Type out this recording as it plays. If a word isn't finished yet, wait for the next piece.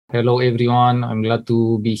Hello, everyone. I'm glad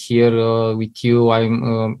to be here with you.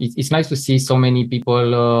 It's nice to see so many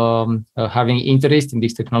people having interest in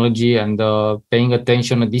this technology and paying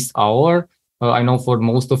attention at this hour. I know for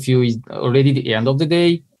most of you, it's already the end of the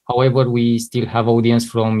day. However, we still have audience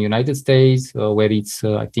from United States, where it's,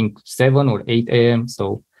 I think, 7 or 8 a.m.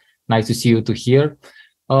 So nice to see you to here.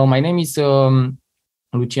 My name is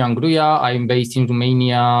Lucian Gruia. I'm based in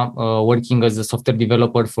Romania, working as a software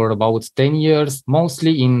developer for about 10 years,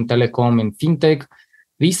 mostly in telecom and fintech.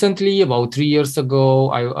 Recently, about 3 years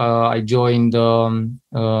ago, I joined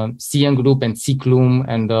CN Group and Ciklum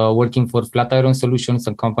and working for Flatiron Solutions,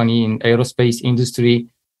 a company in aerospace industry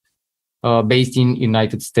based in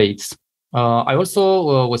United States. I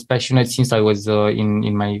also was passionate since I was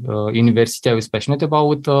in my university. I was passionate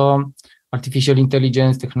about artificial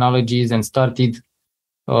intelligence technologies and started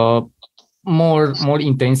more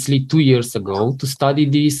intensely 2 years ago to study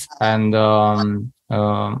this, and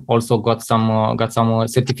also got some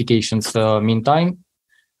certifications meantime.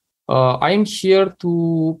 I'm here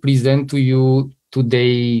to present to you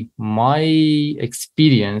today my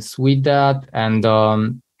experience with that and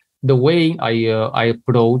the way I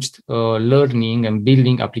approached learning and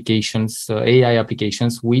building applications, AI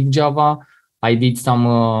applications with Java. I did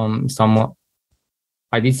some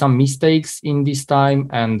mistakes in this time,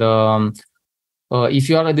 and if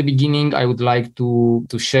you are at the beginning, I would like to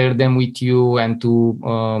share them with you and to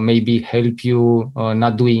maybe help you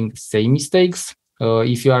not doing the same mistakes.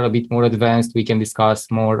 If you are a bit more advanced, we can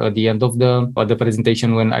discuss more at the end of the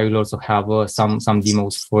presentation, when I will also have some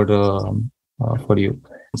demos for you.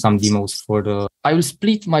 I will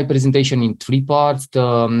split my presentation in 3 parts.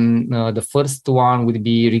 The first one would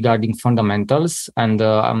be regarding fundamentals, and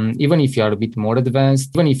even if you are a bit more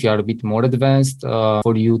advanced, for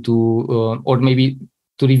you to or maybe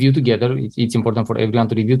to review together. It's important for everyone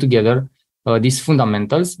to review together these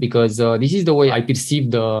fundamentals, because this is the way I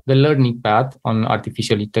perceive the learning path on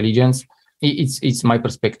artificial intelligence. It's my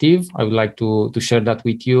perspective. I would like to share that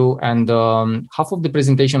with you. And half of the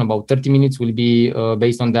presentation, about 30 minutes, will be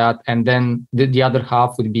based on that. And then the other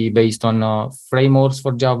half will be based on frameworks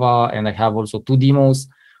for Java. And I have also 2 demos,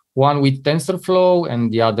 one with TensorFlow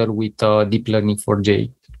and the other with DeepLearning4j.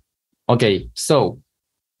 Okay, so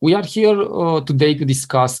we are here today to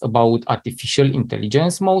discuss about artificial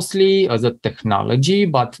intelligence, mostly as a technology,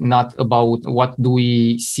 but not about what do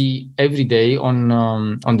we see every day on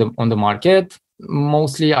the market.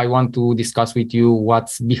 Mostly, I want to discuss with you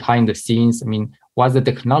what's behind the scenes. I mean, what's the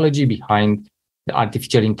technology behind the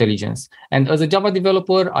artificial intelligence? And as a Java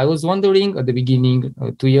developer, I was wondering at the beginning,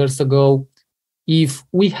 2 years ago, if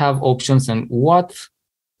we have options, and what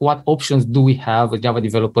options do we have as Java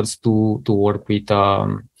developers to work with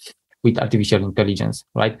artificial intelligence,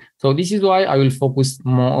 right? So this is why I will focus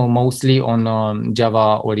mostly on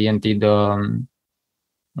Java-oriented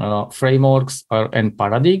frameworks and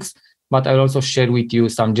paradigms, but I'll also share with you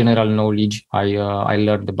some general knowledge I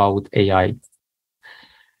learned about AI.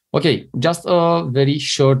 Okay, just a very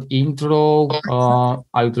short intro.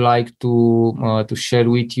 I would like to share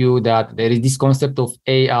with you that there is this concept of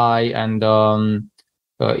AI, and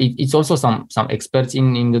it's also some experts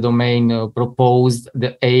in the domain proposed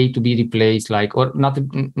the A to be replaced, or not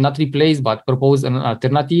replaced, but propose an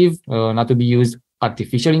alternative, not to be used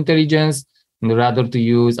artificial intelligence, and rather to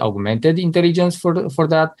use augmented intelligence for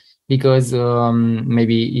that, because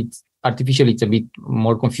maybe it's artificial, it's a bit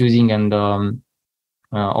more confusing, and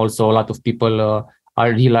also a lot of people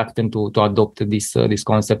are reluctant to adopt these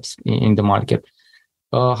concepts in the market.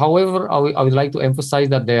 However, I would like to emphasize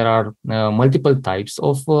that there are multiple types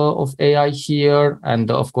of AI here,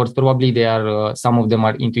 and of course, probably some of them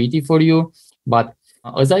are intuitive for you. But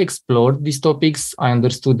as I explored these topics, I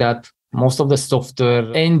understood that most of the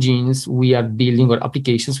software engines we are building, or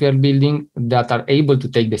applications we are building, that are able to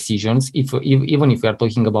take decisions, even if we are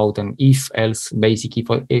talking about an if-else, basic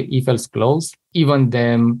if-else clause, even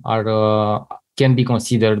them can be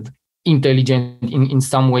considered intelligent in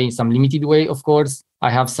some way, in some limited way, of course. I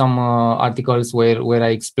have some articles where I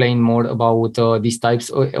explain more about these types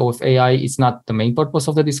of AI. It's not the main purpose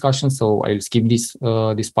of the discussion, so I'll skip this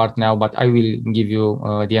part now. But I will give you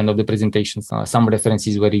at the end of the presentation some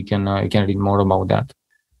references where you can read more about that.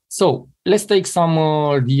 So let's take some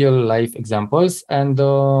real life examples, and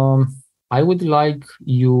I would like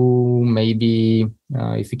you maybe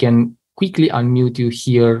if you can quickly unmute you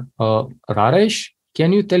here, Raresh.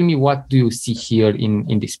 Can you tell me what do you see here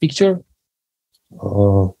in this picture?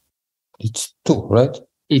 It's 2, right?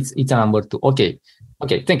 It's a number 2. Okay,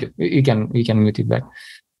 thank you. You can mute it back.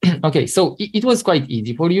 Okay, so it was quite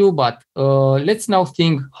easy for you, but let's now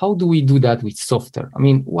think, how do we do that with software? I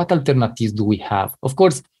mean, what alternatives do we have? Of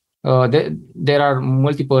course, there are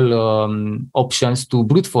multiple options to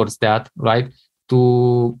brute force that, right?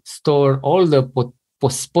 To store all the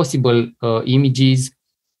possible images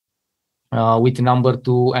with number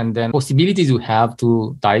 2, and then possibilities you have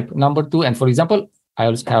to type number 2. And for example, I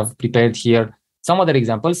also have prepared here some other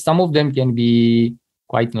examples. Some of them can be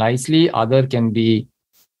quite nicely, other can be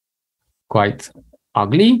quite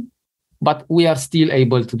ugly, but we are still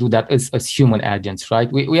able to do that as human agents,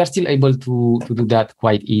 right? We are still able to do that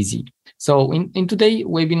quite easy. So in today's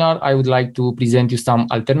webinar, I would like to present you some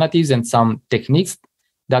alternatives and some techniques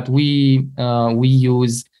that we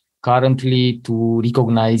use currently to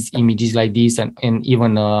recognize images like this, and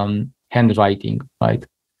even handwriting, right?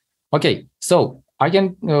 Okay, so I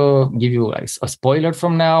can give you like a spoiler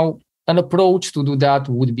from now. An approach to do that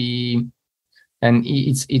would be, and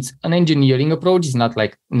it's an engineering approach, it's not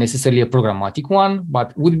like necessarily a programmatic one,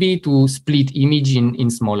 but would be to split image in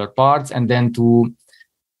smaller parts and then to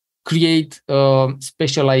create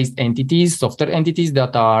specialized entities, software entities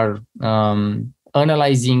that are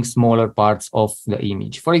analyzing smaller parts of the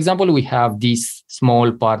image. For example, we have this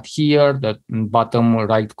small part here, the bottom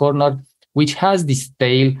right corner, which has this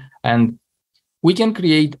tail, and we can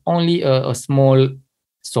create only a small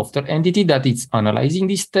software entity that is analyzing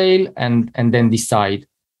this tail and then decide.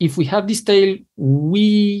 If we have this tail,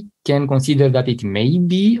 we can consider that it may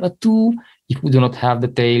be a 2. If we do not have the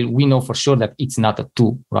tail, we know for sure that it's not a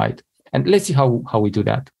 2, right? And let's see how we do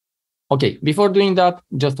that. Okay, before doing that,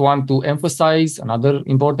 just want to emphasize another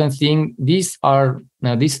important thing. These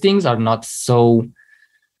things are not so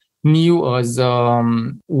new as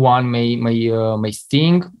one may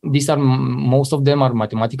think. Most of them are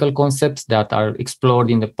mathematical concepts that are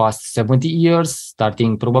explored in the past 70 years,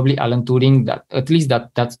 starting probably Alan Turing. That at least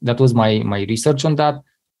that was my research on that.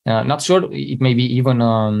 Not sure, it may be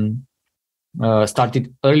even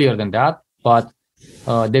started earlier than that, but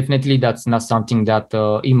definitely that's not something that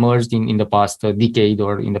emerged in the past decade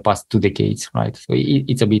or in the past 2 decades, right? So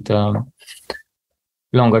it's a bit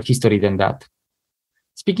longer history than that.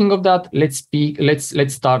 Speaking of that,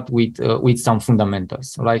 let's start with some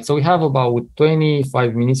fundamentals, right? So we have about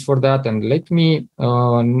 25 minutes for that, and let me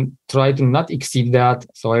try to not exceed that.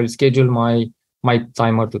 So I'll schedule my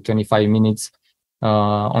timer to 25 minutes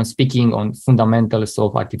on speaking on fundamentals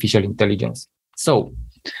of artificial intelligence. So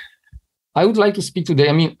I would like to speak today.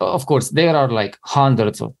 I mean, of course, there are like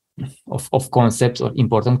hundreds of concepts or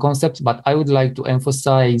important concepts, but I would like to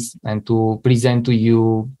emphasize and to present to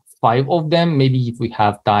you 5 of them. Maybe if we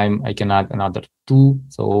have time, I can add another 2.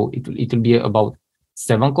 So it will be about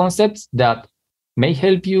 7 concepts that may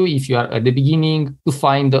help you if you are at the beginning to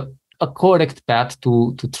find a correct path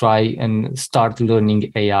to try and start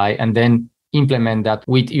learning AI and then implement that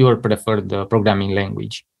with your preferred programming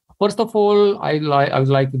language. First of all, I would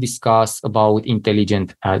like to discuss about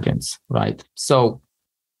intelligent agents, right? So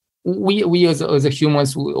we as a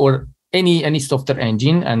humans, or any software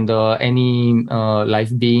engine and any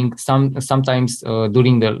life being, sometimes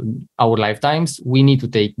during our lifetimes, we need to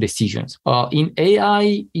take decisions. In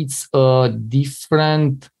AI, it's a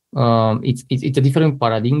different it's a different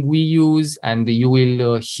paradigm we use, and you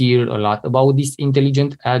will hear a lot about these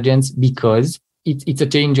intelligent agents because it's a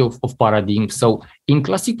change of paradigm. So in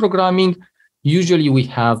classic programming, usually we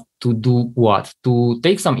have to do what? To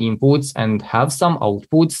take some inputs and have some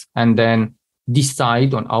outputs, and then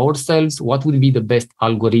decide on ourselves what would be the best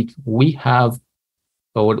algorithm we have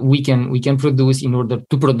or we can produce in order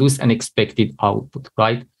to produce an expected output,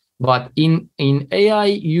 right? But in AI,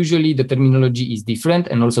 usually the terminology is different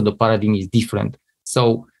and also the paradigm is different.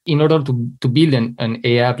 So in order to build an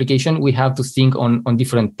AI application, we have to think on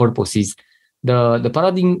different purposes. The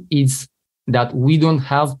paradigm is that we don't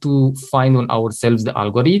have to find on ourselves the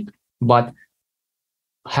algorithm, but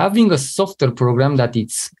having a software program that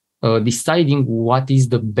it's deciding what is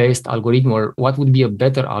the best algorithm or what would be a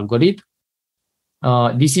better algorithm.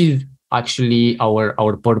 This is actually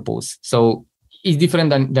our purpose. So it's different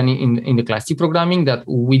than in the classic programming, that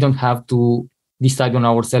we don't have to decide on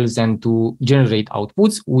ourselves and to generate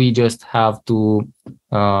outputs. We just have to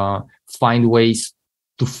find ways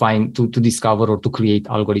to discover or to create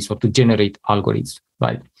algorithms or to generate algorithms,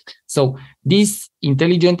 right? So these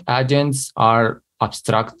intelligent agents are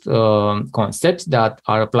abstract concepts that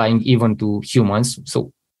are applying even to humans.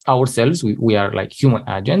 So ourselves, we are like human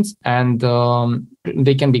agents, and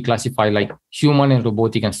they can be classified like human and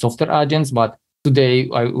robotic and software agents. But today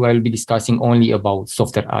I will be discussing only about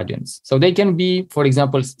software agents. So they can be, for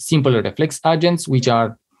example, simple reflex agents, which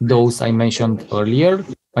are those I mentioned earlier.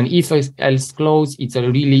 An if else clause, it's a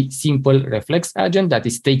really simple reflex agent that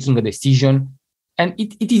is taking a decision, and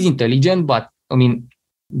it is intelligent, but I mean,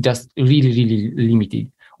 just really limited.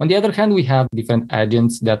 On the other hand, we have different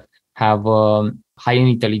agents that have high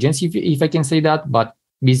intelligence, if I can say that, but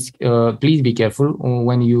please be careful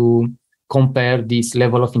when you compare this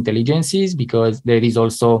level of intelligences, because there is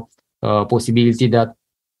also a possibility that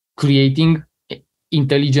creating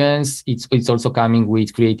intelligence, it's also coming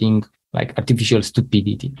with creating like artificial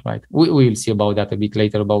stupidity, right? We will see about that a bit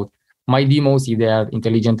later about my demos, if they are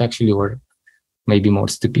intelligent actually or maybe more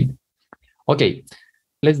stupid. Okay,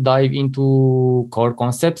 let's dive into core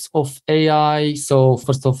concepts of AI. So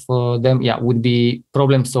first of them, would be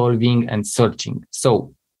problem solving and searching.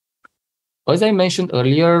 So as I mentioned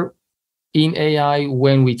earlier, in AI,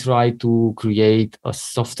 when we try to create a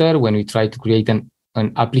software, when we try to create an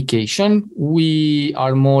application, we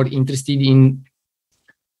are more interested in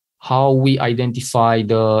how we identify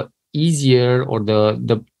the easier or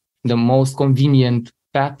the most convenient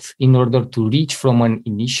path in order to reach from an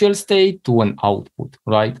initial state to an output,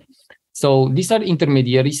 right? So these are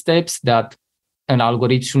intermediary steps that an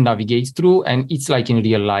algorithm should navigate through, and it's like in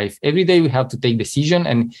real life. Every day we have to take decision,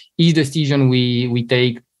 and each decision we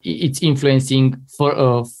take, it's influencing for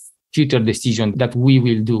a future decision that we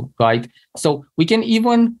will do, right? So we can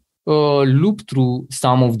even loop through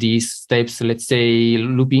some of these steps, let's say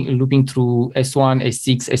looping through S1,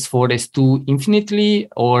 S6, S4, S2 infinitely,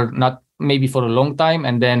 or not maybe for a long time,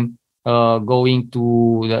 and then going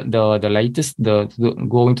to the latest,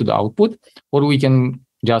 going to the output, or we can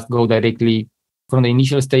just go directly from the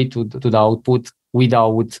initial state to the output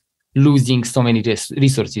without losing so many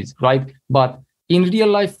resources, right? But in real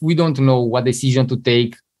life, we don't know what decision to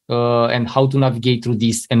take and how to navigate through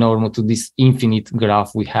this enormous, to this infinite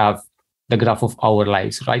graph we have, the graph of our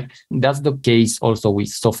lives, right? That's the case also with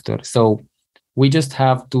software. So we just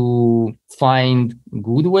have to find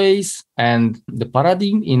good ways, and the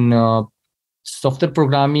paradigm in software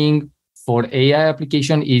programming for AI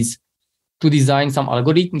application is to design some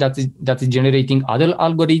algorithm that is generating other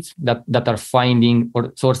algorithms that are finding,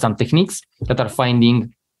 or some techniques that are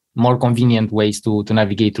finding more convenient ways to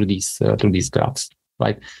navigate through these graphs,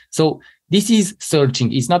 right? So this is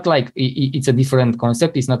searching. It's not like it's a different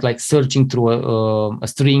concept. It's not like searching through a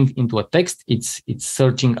string into a text. It's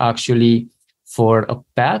searching actually for a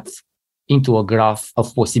path into a graph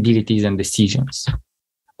of possibilities and decisions.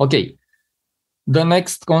 Okay. The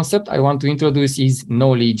next concept I want to introduce is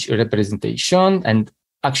knowledge representation, and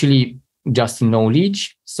actually just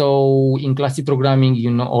knowledge. So in classic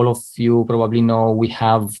programming, all of you probably know we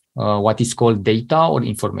have what is called data or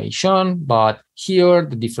information, but here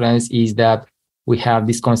the difference is that we have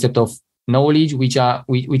this concept of knowledge, which are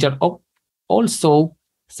also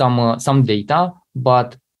some data,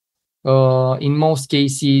 but in most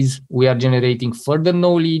cases, we are generating further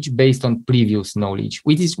knowledge based on previous knowledge,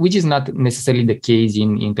 which is not necessarily the case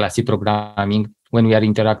in classic programming when we are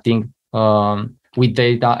interacting with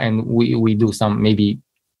data and we do maybe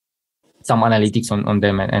some analytics on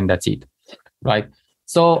them, and that's it, right?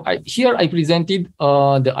 So here I presented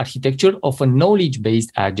the architecture of a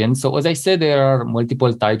knowledge-based agent. So as I said, there are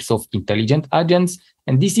multiple types of intelligent agents,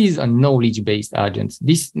 and this is a knowledge-based agent.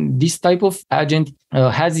 This type of agent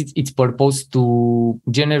has its purpose to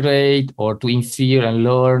generate or to infer and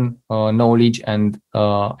learn knowledge and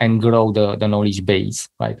grow the knowledge base,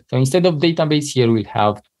 right? So instead of database, here we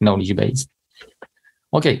have knowledge base.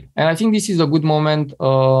 Okay, and I think this is a good moment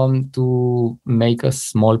to make a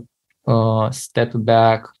small step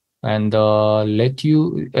back and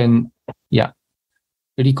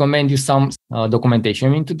recommend you some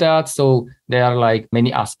documentation into that. So there are like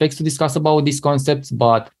many aspects to discuss about these concepts,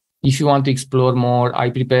 but if you want to explore more, I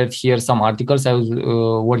prepared here some articles. I was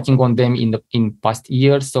working on them in past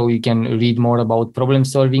years, so you can read more about problem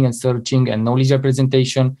solving and searching and knowledge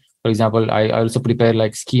representation. For example, I also prepared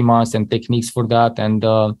like schemas and techniques for that, and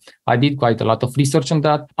I did quite a lot of research on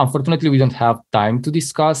that. Unfortunately, we don't have time to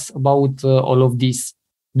discuss about all of this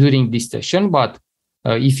during this session, but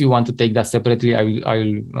if you want to take that separately,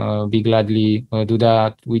 I'll be gladly do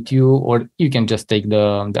that with you, or you can just take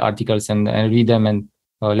the articles and read them and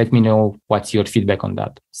let me know what's your feedback on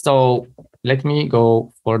that. So let me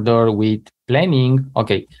go further with planning.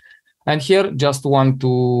 Okay. And here, just want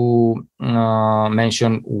to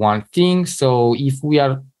mention one thing. So if we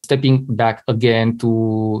are stepping back again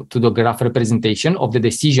to the graph representation of the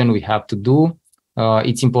decision we have to do,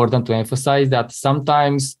 it's important to emphasize that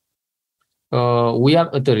sometimes we are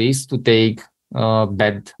at the risk to take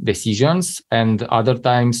bad decisions, and other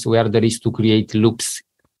times we are at the risk to create loops,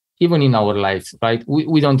 even in our lives, right?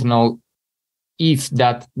 We don't know if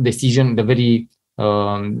that decision,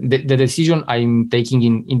 the decision I'm taking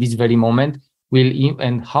in this very moment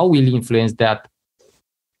and how will influence that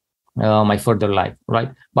my further life,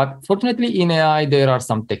 right? But fortunately, in AI, there are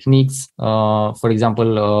some techniques. For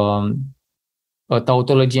example,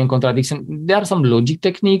 tautology and contradiction. There are some logic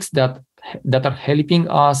techniques that are helping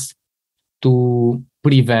us to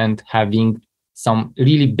prevent having some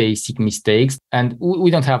really basic mistakes, and we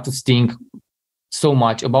don't have to think so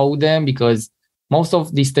much about them because most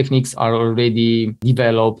of these techniques are already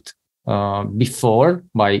developed before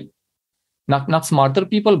by not smarter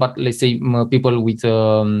people, but let's say people with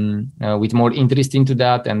more interest into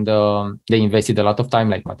that, and they invested a lot of time,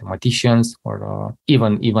 like mathematicians or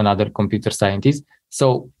even other computer scientists.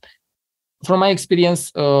 So from my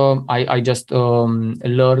experience, I just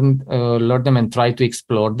learn them and try to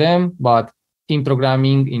explore them. But in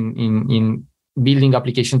programming, in building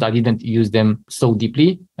applications, I didn't use them so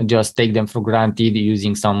deeply. I just take them for granted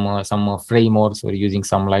using some frameworks or using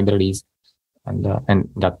some libraries, and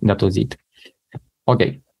that was it.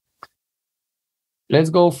 Okay,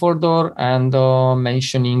 let's go further and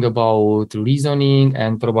mentioning about reasoning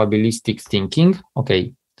and probabilistic thinking.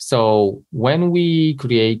 Okay, so when we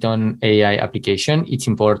create an AI application, it's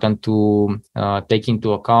important to take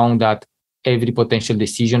into account that every potential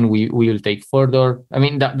decision we will take further. I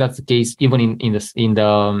mean, that's the case even in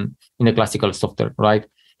the classical software, right?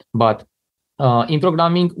 But in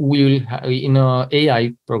programming, in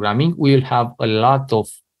AI programming, we will have a lot of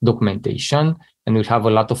documentation, and we'll have a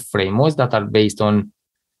lot of frameworks that are based on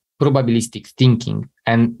probabilistic thinking.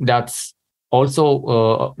 And that's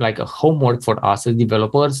also like a homework for us as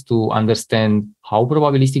developers to understand how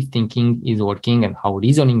probabilistic thinking is working and how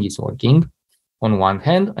reasoning is working on one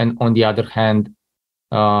hand. And on the other hand,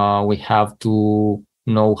 we have to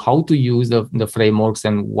know how to use the frameworks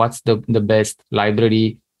and what's the best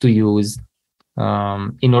library to use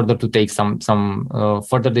in order to take some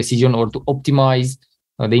further decision or to optimize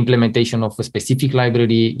the implementation of a specific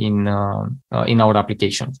library in our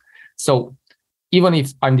applications. So even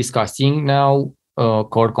if I'm discussing now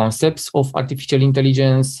core concepts of artificial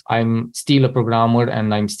intelligence, I'm still a programmer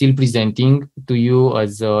and I'm still presenting to you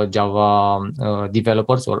as Java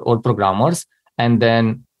developers or programmers. And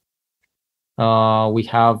then we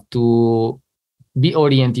have to be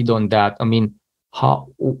oriented on that. I mean,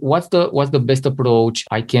 what's the best approach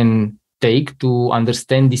I can take to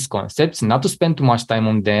understand these concepts, not to spend too much time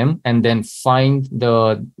on them, and then find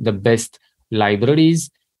the best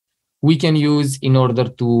libraries we can use in order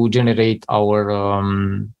to generate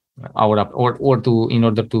in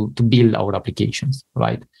order to build our applications,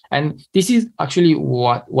 right? And this is actually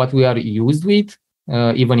what we are used with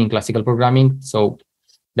even in classical programming. So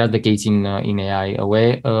that's the case in AI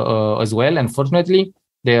as well. And fortunately,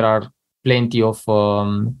 there are plenty of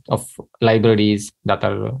libraries that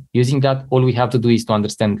are using that. All we have to do is to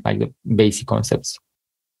understand like the basic concepts.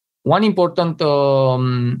 One important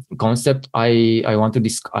concept I want to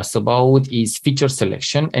discuss about is feature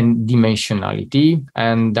selection and dimensionality.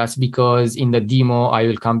 And that's because in the demo, I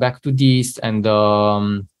will come back to this, and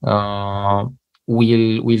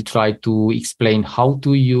we'll try to explain how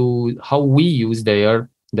we use the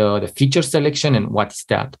feature selection and what is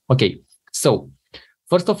that. Okay, so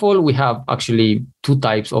first of all, we have actually two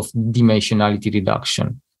types of dimensionality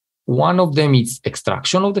reduction. One of them is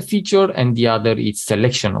extraction of the feature, and the other is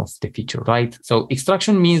selection of the feature, right? So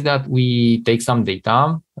extraction means that we take some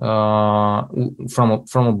data from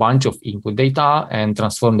a bunch of input data and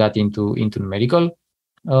transform that into numerical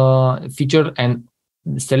feature. And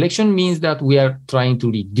selection means that we are trying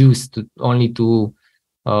to reduce only to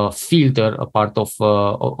filter a part of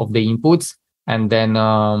the inputs and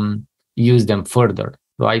then use them further,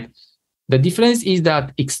 right? The difference is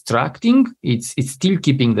that extracting, it's still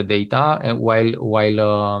keeping the data,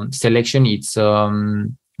 while selection, it's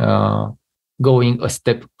going a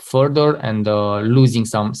step further and losing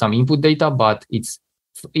some input data, but it's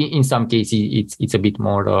in some cases it's a bit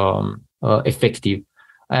more effective.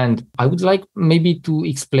 And I would like maybe to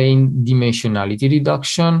explain dimensionality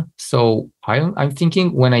reduction. So I'm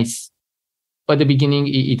thinking at the beginning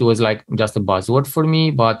it was like just a buzzword for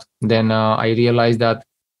me, but then I realized that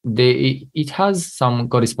it has some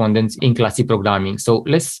correspondence in classic programming. So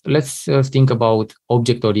let's think about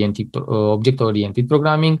object-oriented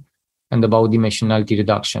programming and about dimensionality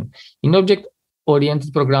reduction. In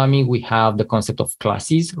object-oriented programming, we have the concept of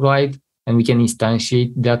classes, right? And we can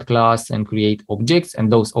instantiate that class and create objects,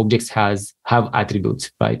 and those objects have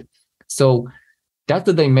attributes, right? So that's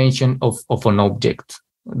the dimension of an object,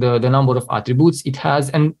 the number of attributes it has,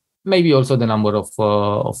 and maybe also the number of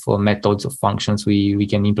methods of functions we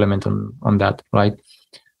can implement on that, right?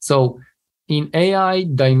 So in AI,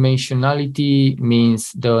 dimensionality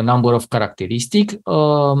means the number of characteristics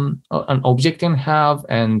an object can have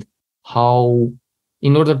and how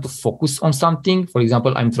in order to focus on something. For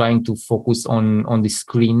example, I'm trying to focus on the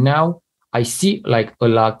screen now. I see like a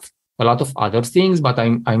lot of other things, but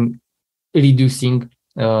I'm reducing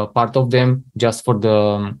part of them just for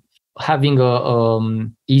the having a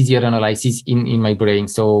easier analysis in my brain.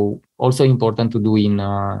 So also important to do in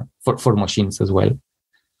for machines as well.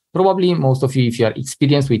 Probably most of you, if you are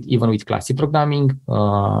experienced with even with classic programming,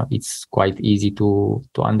 it's quite easy to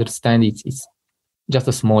understand. It's just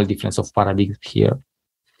a small difference of paradigm here.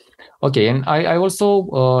 Okay, and I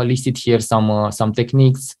also listed here some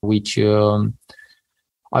techniques which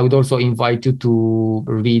I would also invite you to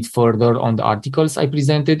read further on the articles I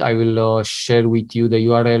presented. I will share with you the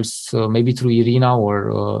URLs maybe through Irina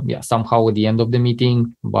or somehow at the end of the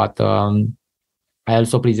meeting. But I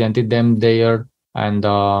also presented them there. And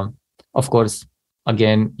of course,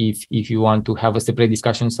 again, if you want to have a separate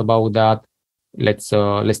discussions about that, let's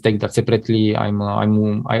take that separately. I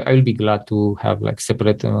will be glad to have like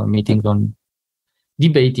separate meetings on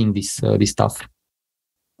debating this stuff.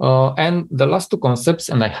 And the last two concepts,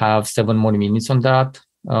 and I have 7 more minutes on that.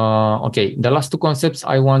 Okay, the last two concepts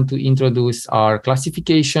I want to introduce are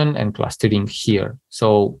classification and clustering here.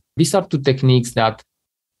 So these are two techniques that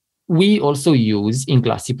we also use in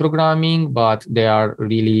classic programming, but they are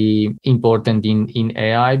really important in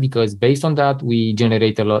AI because based on that, we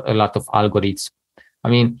generate a lot of algorithms. I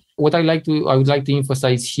mean, what I would like to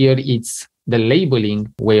emphasize here, it's the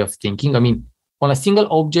labeling way of thinking. I mean, on a single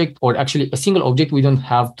object, or actually a single object, we don't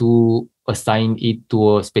have to assign it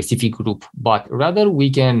to a specific group, but rather we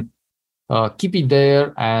can keep it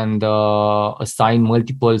there and assign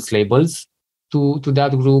multiple labels to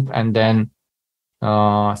that group, and then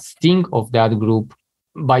think of that group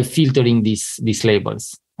by filtering these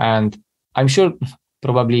labels. And I'm sure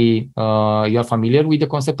probably you're familiar with the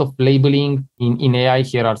concept of labeling in AI.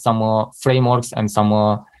 Here are some frameworks and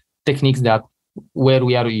some techniques that where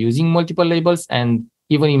we are using multiple labels. And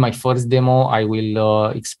even in my first demo, I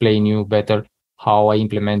will explain you better how I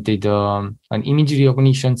implemented an image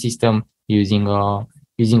recognition system using a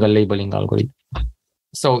labeling algorithm.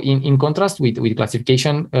 So in contrast with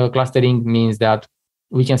classification, clustering means that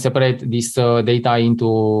we can separate this data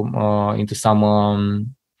into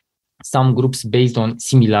some groups based on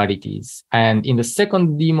similarities. And in the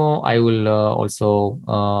second demo, I will also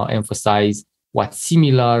emphasize what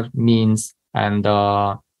similar means. And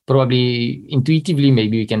probably intuitively,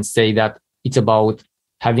 maybe we can say that it's about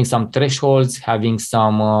having some thresholds, having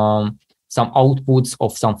some outputs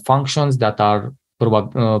of some functions that are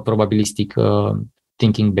probabilistic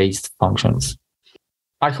thinking-based functions.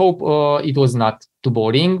 I hope it was not too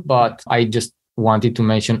boring, but I just wanted to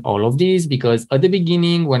mention all of these because at the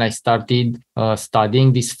beginning, when I started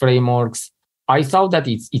studying these frameworks, I thought that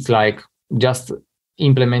it's like just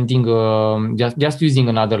implementing just using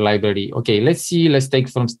another library. Okay, let's take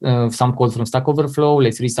from some code from Stack Overflow,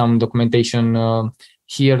 let's read some documentation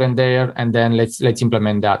here and there, and then let's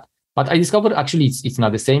implement that. But I discovered actually it's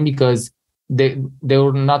not the same because there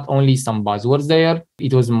were not only some buzzwords there,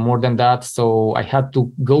 it was more than that. So I had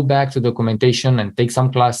to go back to documentation and take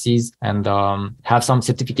some classes and have some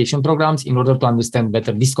certification programs in order to understand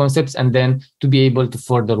better these concepts and then to be able to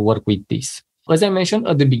further work with this. As I mentioned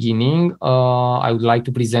at the beginning, I would like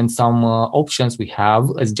to present some options we have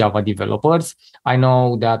as Java developers. I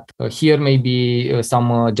know that here may be some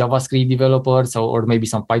JavaScript developers or maybe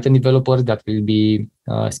some Python developers that will be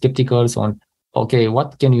skeptical on, okay,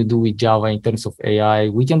 what can you do with Java in terms of AI?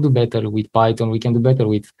 We can do better with Python. We can do better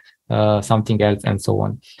with something else and so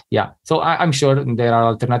on. Yeah, so I'm sure there are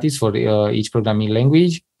alternatives for each programming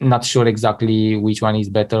language. Not sure exactly which one is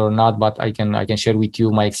better or not, but I can share with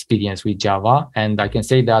you my experience with Java, and I can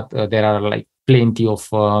say that there are like plenty of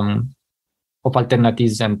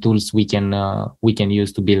alternatives and tools we can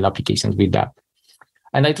use to build applications with that.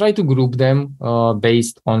 And I try to group them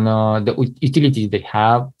based on the utilities they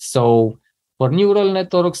have. So for neural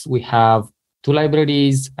networks, we have 2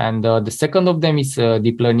 libraries, and the second of them is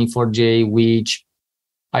DeepLearning4j, which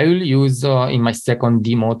I will use in my second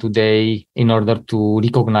demo today in order to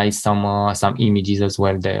recognize some images as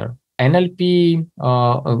well there. NLP,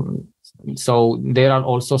 so there are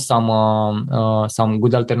also some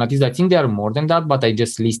good alternatives. I think there are more than that, but I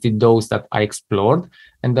just listed those that I explored.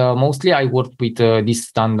 And mostly I worked with this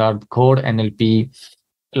standard core NLP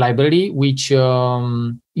library, which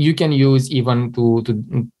you can use even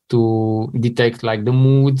to detect like the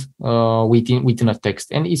mood within a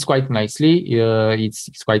text, and it's quite nicely.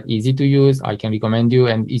 It's quite easy to use. I can recommend you,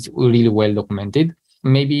 and it's really well documented.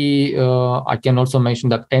 maybe I can also mention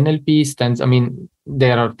that NLP stands, I mean,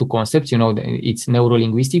 there are two concepts, it's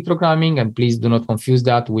neuro-linguistic programming, and please do not confuse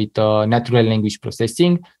that with natural language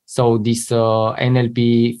processing. So these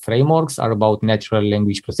NLP frameworks are about natural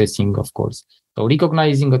language processing, of course. So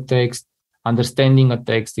recognizing a text, understanding a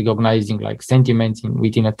text, recognizing like sentiments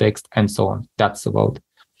within a text, and so on. That's about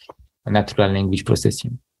natural language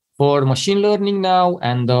processing. For machine learning now,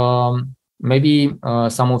 and maybe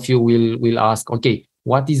some of you will ask, okay,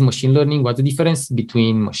 what is machine learning? What's the difference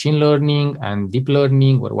between machine learning and deep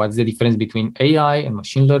learning? Or what's the difference between AI and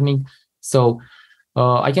machine learning? So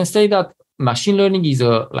I can say that machine learning is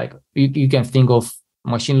you can think of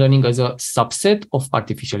machine learning as a subset of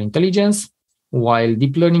artificial intelligence, while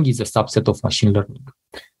deep learning is a subset of machine learning.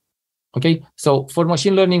 Okay, so for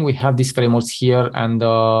machine learning, we have these frameworks here, and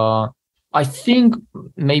I think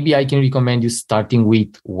maybe I can recommend you starting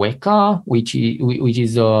with Weka, which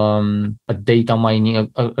is a data mining,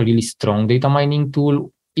 a really strong data mining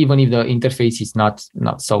tool, even if the interface is not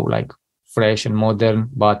so like fresh and modern,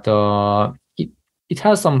 but it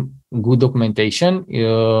has some good documentation,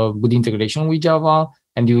 good integration with Java,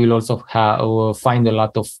 and you will also find a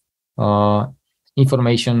lot of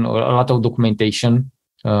information or a lot of documentation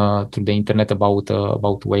through the internet about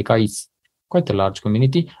Weka. It's quite a large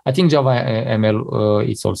community. I think Java ML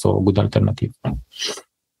is also a good alternative.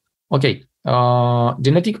 Okay,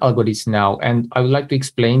 genetic algorithms now, and I would like to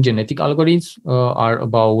explain genetic algorithms are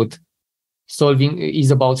about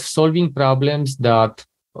solving problems that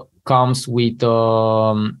comes with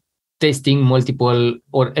testing multiple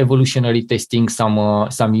or evolutionary testing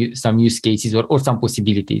some use cases or some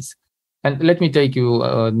possibilities. And let me give you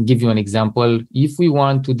an example. If we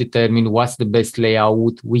want to determine what's the best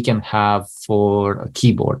layout we can have for a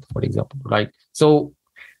keyboard, for example, right? So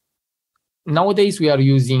nowadays we are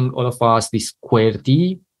using, all of us, this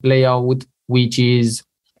QWERTY layout, which is,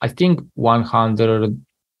 I think,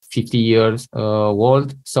 150 years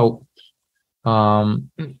old. So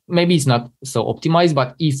maybe it's not so optimized,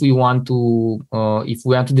 but if we want to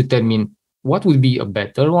determine what would be a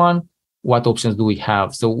better one, what options do we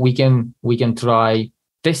have? So we can try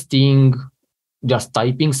testing, just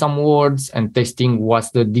typing some words and testing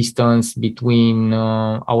what's the distance between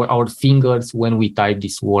our fingers when we type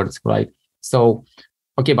these words, right? So,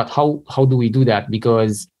 okay, but how do we do that?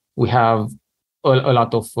 Because we have a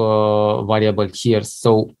lot of variables here.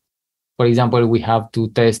 So, for example, we have to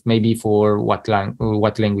test maybe for what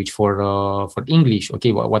language, for English.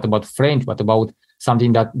 Okay, what about French? What about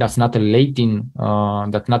something that's not a Latin,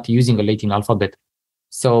 that's not using a Latin alphabet?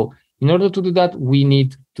 So in order to do that, we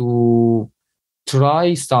need to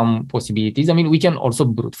try some possibilities. I mean, we can also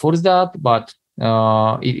brute force that, but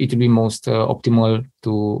it will be more optimal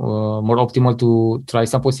to try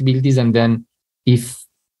some possibilities, and then if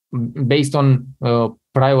based on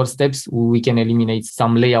prior steps, we can eliminate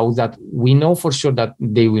some layouts that we know for sure that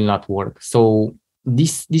they will not work. So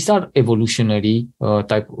these are evolutionary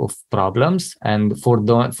type of problems, and for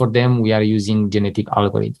them we are using genetic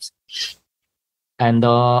algorithms. And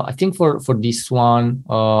I think for this one,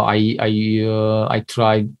 I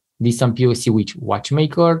tried some POC with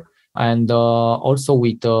Watchmaker, and also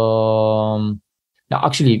with now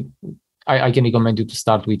actually I can recommend you to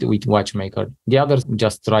start with Watchmaker. The others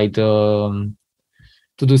just tried to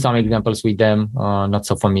do some examples with them, not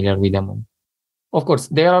so familiar with them. Of course,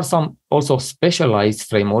 there are some also specialized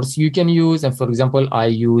frameworks you can use. And for example, I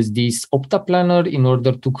use this Optaplanner in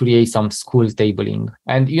order to create some school tabling.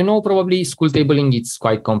 And probably school tabling, it's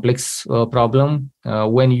quite complex problem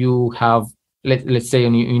when you have, let's say, a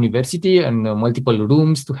university and multiple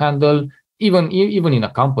rooms to handle, even in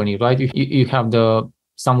a company, right? You have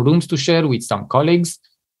some rooms to share with some colleagues,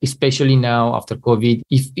 especially now after COVID,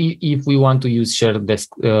 if we want to use shared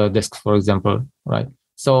desks, for example, right?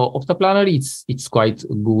 So Optaplanner, it's quite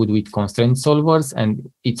good with constraint solvers, and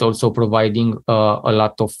it's also providing a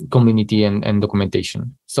lot of community and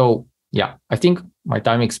documentation. So yeah, I think my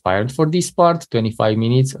time expired for this part, 25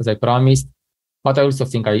 minutes as I promised, but I also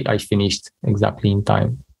think I finished exactly in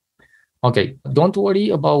time. Okay, don't worry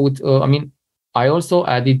about, I also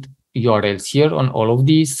added URLs here on all of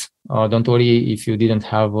these. Don't worry if you didn't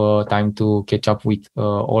have time to catch up with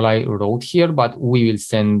all I wrote here, but we will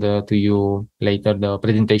send to you later the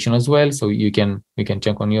presentation as well, so you can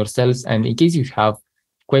check on yourselves. And in case you have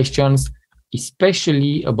questions,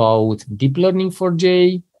 especially about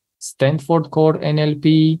DeepLearning4j, Stanford Core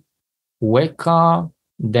NLP, Weka,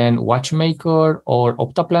 then Watchmaker or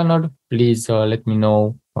Optaplanner, please let me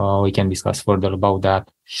know. We can discuss further about that.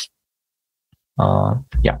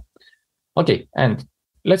 Yeah. Okay, and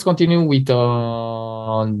let's continue with the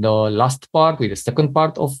last part, with the second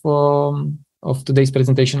part of of today's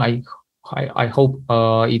presentation. I hope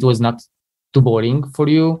it was not too boring for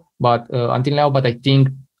you, but until now. But I think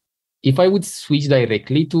if I would switch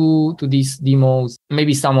directly to these demos,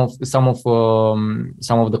 maybe some of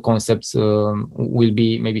the concepts will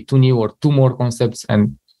be maybe too new or two more concepts,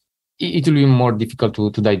 and it will be more difficult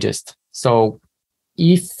to digest. So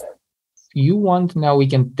if you want, now we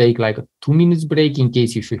can take like a 2 minutes break in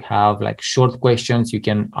case if you have like short questions. You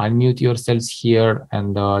can unmute yourselves here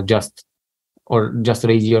and just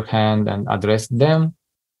raise your hand and address them.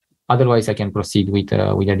 Otherwise, I can proceed with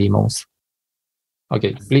the demos.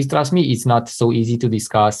 Okay, please trust me, it's not so easy to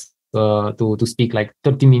discuss, to speak like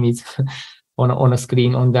 30 minutes on a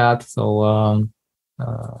screen on that. So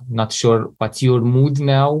not sure what's your mood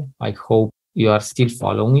now. I hope you are still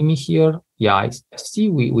following me here. Yeah, I see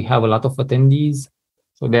we have a lot of attendees,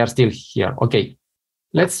 so they are still here. Okay,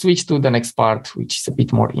 let's switch to the next part, which is a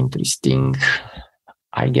bit more interesting,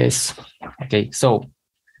 I guess. Okay, so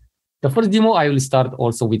the first demo, I will start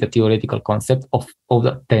also with the theoretical concept of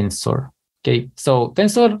the tensor. Okay, so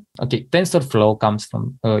TensorFlow comes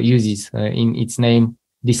from, uses in its name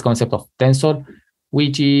this concept of tensor,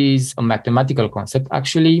 which is a mathematical concept.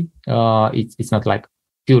 Actually, it's not like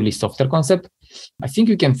purely software concept. I think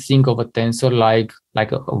you can think of a tensor like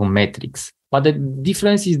a matrix, but the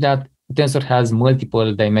difference is that tensor has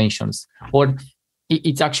multiple dimensions, or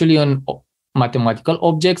it's actually on mathematical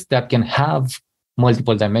objects that can have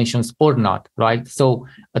multiple dimensions or not, right? So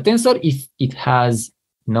a tensor, if it has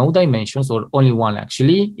no dimensions or only one,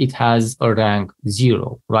 actually, it has a rank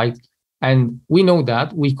 0, right? And we know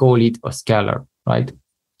that we call it a scalar, right?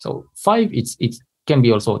 So 5, it can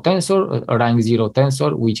be also a tensor, a rank 0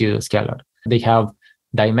 tensor, which is a scalar. They have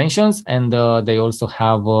dimensions and they also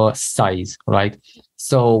have a size, right?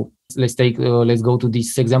 So let's go to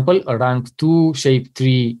this example. A rank 2 shape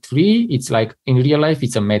 3, 3. It's like in real life,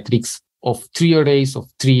 it's a matrix of 3 arrays of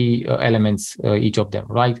 3 elements, each of them,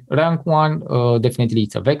 right? Rank 1, definitely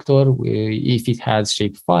it's a vector. If it has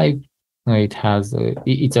shape 5,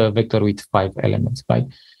 it's a vector with 5 elements, right?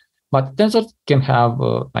 But tensors can have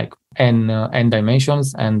like n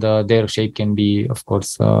dimensions, and their shape can be, of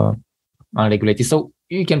course, unregulated. So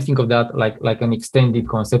you can think of that like an extended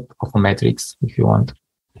concept of a matrix, if you want,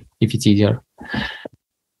 if it's easier.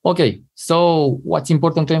 Okay, so what's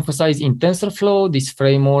important to emphasize in TensorFlow, this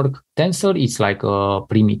framework, tensor is like a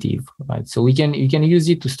primitive, right? So you can use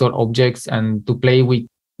it to store objects and to play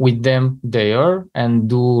with them there and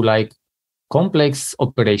do like complex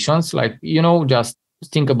operations, like, just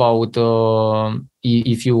think about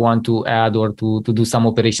if you want to add or to do some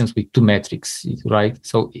operations with two metrics, right?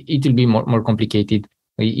 So it will be more complicated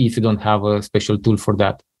if you don't have a special tool for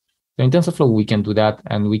that. So in TensorFlow, we can do that,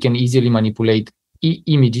 and we can easily manipulate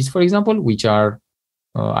images, for example, which are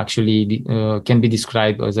actually can be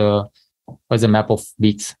described as a map of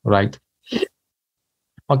bits, right?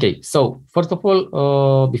 Okay, so first of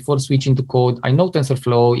all, before switching to code, I know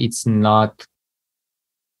TensorFlow, it's not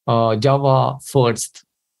Java first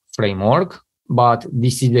framework, but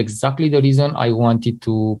this is exactly the reason I wanted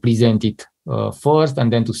to present it first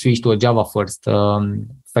and then to switch to a Java first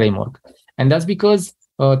framework. And that's because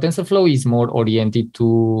TensorFlow is more oriented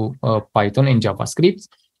to Python and JavaScript,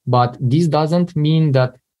 but this doesn't mean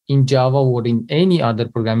that in Java or in any other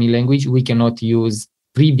programming language we cannot use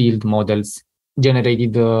pre-built models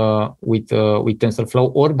generated with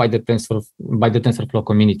TensorFlow or by the TensorFlow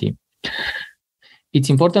community. It's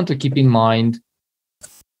important to keep in mind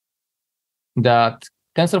that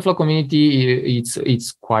TensorFlow community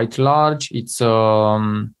it's quite large. It's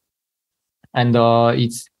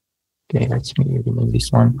okay, let me remove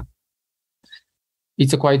this one.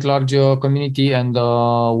 It's a quite large community, and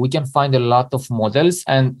we can find a lot of models.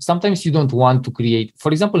 And sometimes you don't want to create,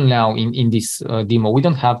 for example, now in this demo, we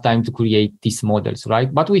don't have time to create these models,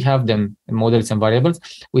 right? But we have them, models and variables.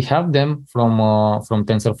 We have them from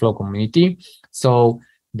TensorFlow community. So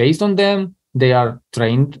based on them, they are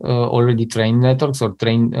already trained networks or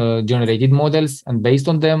generated models. And based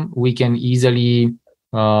on them, we can easily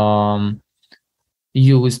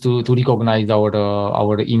use to recognize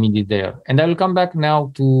our images there. And I will come back now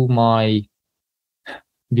to my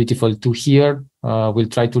beautiful two here. We'll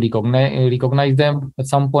try to recognize them at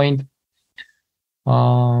some point.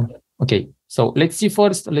 Okay, so let's see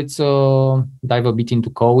first. Let's dive a bit into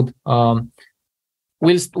code.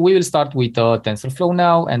 We will start with TensorFlow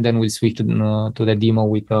now, and then we'll switch to the demo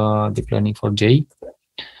with DeepLearning4j.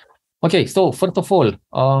 Okay, so first of all,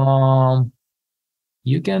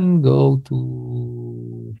 you can go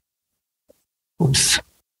to,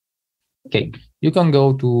 okay, you can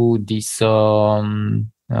go to this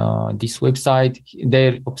this website.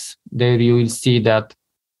 There you will see that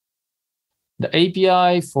The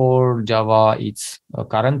API for Java, it's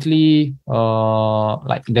currently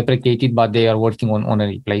like deprecated, but they are working on a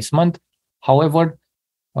replacement. However,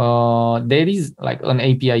 there is like an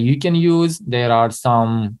API you can use. There are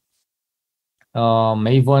some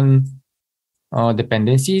Maven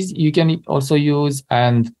dependencies you can also use,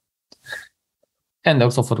 and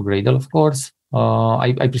also for Gradle, of course.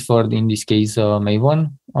 I preferred in this case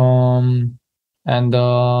Maven. And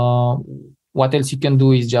what else you can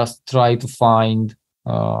do is just try to find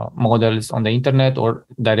models on the internet or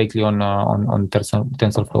directly on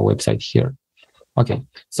TensorFlow website here. Okay,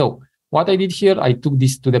 so what I did here, I took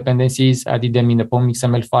these two dependencies, added them in a POM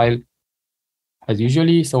XML file as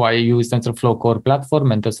usually. So I use TensorFlow core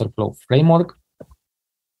platform and TensorFlow framework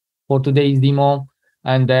for today's demo.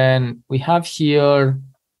 And then we have here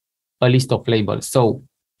a list of labels. So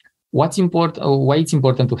what's important? Why it's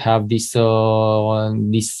important to have these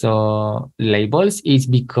labels is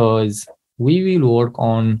because we will work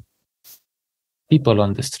on people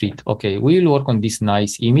on the street. Okay, we will work on this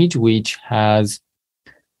nice image which has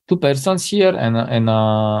two persons here and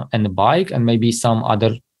a bike and maybe some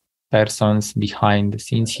other persons behind the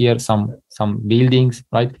scenes here, some buildings,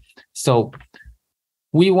 right? So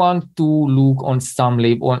we want to look on some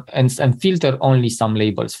label and filter only some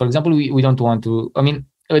labels. For example, we don't want to, I mean,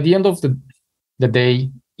 at the end of the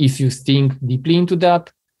day, if you think deeply into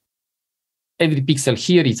that, every pixel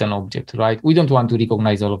here is an object, right? We don't want to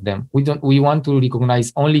recognize all of them. We want to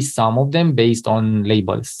recognize only some of them based on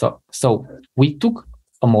labels. So we took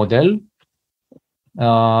a model.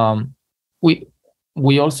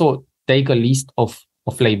 We also take a list of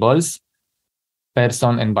labels,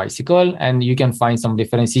 person and bicycle, and you can find some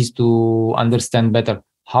differences to understand better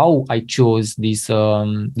how I chose these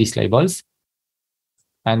labels.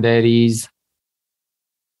 And there is,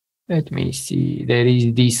 let me see, there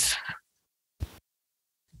is this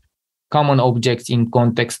common objects in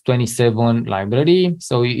context 27 library.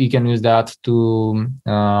 So you can use that to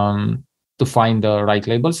find the right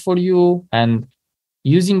labels for you, and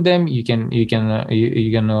using them you can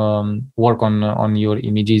work on your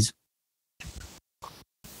images.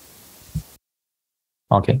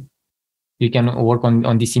 Okay, you can work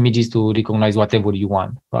on these images to recognize whatever you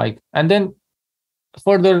want, right? And then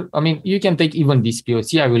further, I mean, you can take even this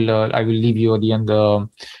POC. I will leave you at the end the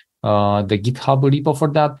GitHub repo for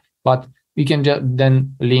that. But you can just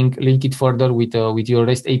then link it further with your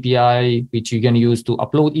REST API, which you can use to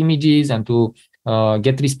upload images and to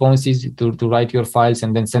get responses to write your files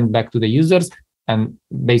and then send back to the users. And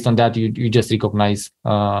based on that, you just recognize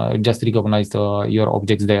your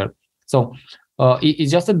objects there. So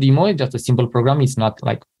it's just a demo. It's just a simple program. It's not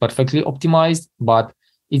like perfectly optimized, but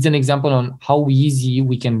it's an example on how easy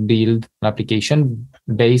we can build an application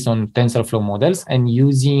based on TensorFlow models and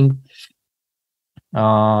using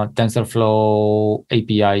TensorFlow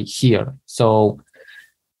API here. So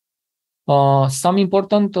some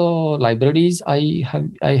important libraries I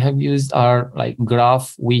have used are like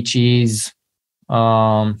Graph, which is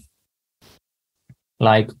like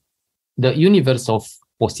the universe of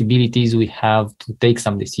possibilities we have to take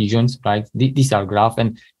some decisions, right? These are graph,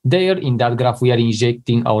 and there in that graph we are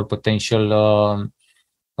injecting our potential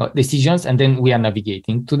decisions, and then we are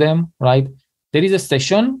navigating to them, right? There is a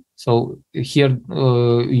session. So here,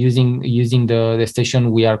 using the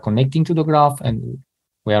session, we are connecting to the graph, and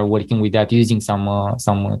we are working with that using some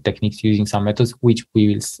techniques, using some methods, which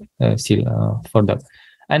we will see further.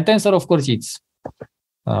 And Tensor, of course, it's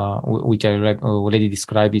which I already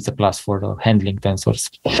described. It's a class for handling tensors.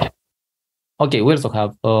 Okay, we also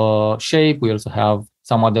have shape. We also have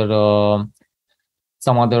some other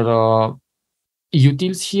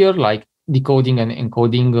utils here, like decoding and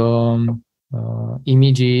encoding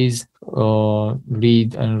images,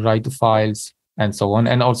 read and write to files, and so on,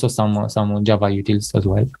 and also some Java utils as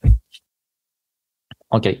well.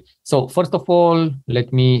 Okay, so first of all,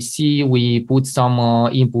 let me see. We put some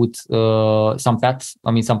input, some paths.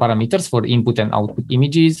 I mean, some parameters for input and output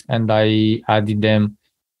images, and I added them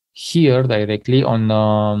here directly on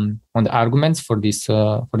the arguments for this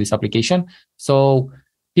application. So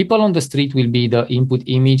people on the street will be the input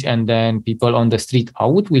image, and then people on the street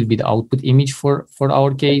out will be the output image for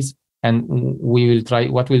our case. And we'll try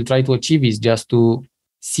to achieve is just to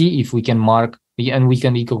see if we can mark and we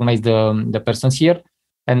can recognize the persons here,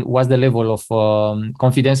 and what's the level of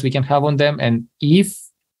confidence we can have on them, and if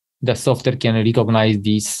the software can recognize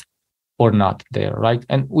this or not there, right?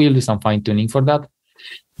 And we'll do some fine tuning for that.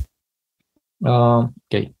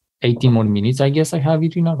 Okay, 18 more minutes, I guess I have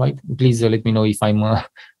it now, right? Please let me know if I'm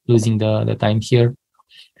losing the time here.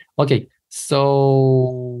 Okay,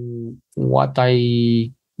 so what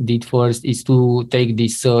I did first is to take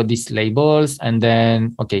these labels and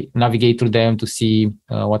then, okay, navigate through them to see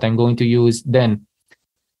what I'm going to use. Then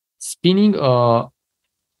spinning a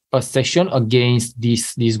session against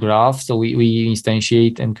this graph. So we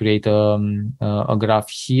instantiate and create a graph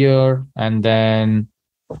here, and then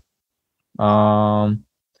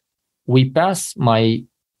we pass my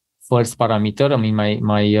first parameter. I mean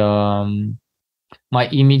my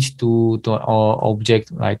image to an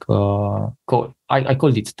object like I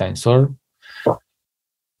called it tensor.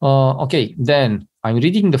 Okay, then I'm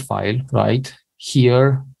reading the file right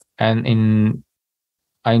here, and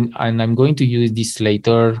I'm going to use this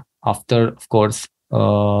later after, of course,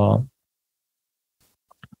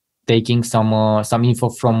 taking some info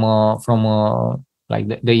from like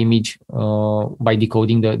the image by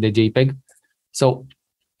decoding the JPEG. So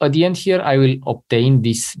at the end here, I will obtain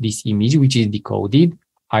this image, which is decoded.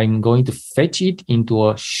 I'm going to fetch it into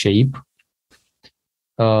a shape,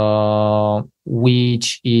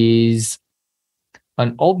 which is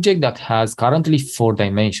an object that has currently 4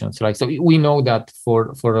 dimensions, right? So we know that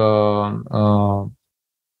for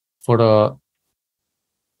a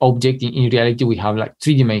object in reality, we have like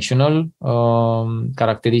 3-dimensional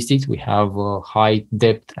characteristics. We have height,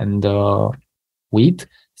 depth, and width.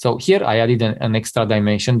 So here I added an extra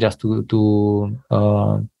dimension just to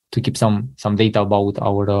keep some data about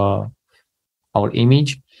our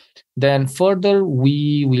image. Then further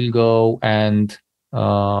we will go and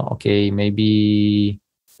okay, maybe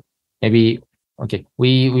okay,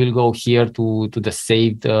 we will go here to the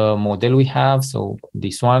saved model we have. So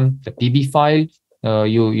this one, the PB file.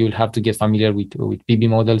 You'll have to get familiar with PB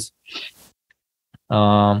models.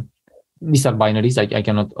 These are binaries. I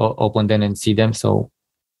cannot open them and see them. So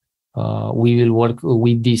we will work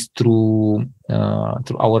with this through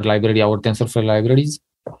our library, our TensorFlow libraries,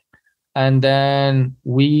 and then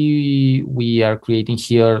we are creating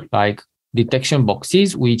here like detection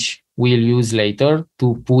boxes, which we'll use later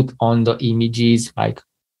to put on the images, like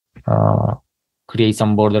create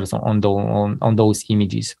some borders on those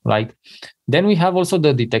images, right? Then we have also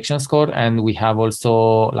the detection score, and we have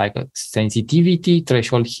also like a sensitivity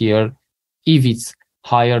threshold here. If it's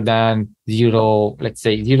higher than 0, let's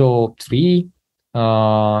say 0.3,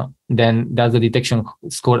 then that's the detection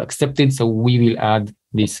score accepted. So we will add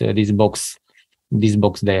this box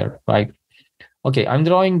there, right? Okay, I'm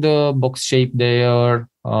drawing the box shape there.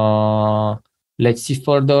 Let's see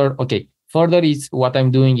further. Okay, further is what I'm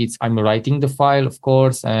doing is I'm writing the file, of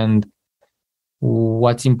course, and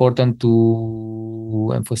what's important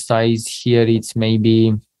to emphasize here is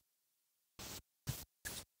maybe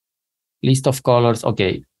list of colors.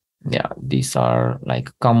 Okay, yeah, these are like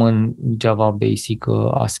common Java basic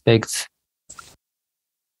aspects.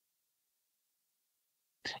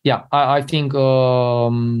 Yeah, I think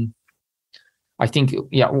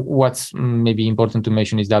yeah, what's maybe important to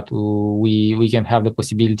mention is that we can have the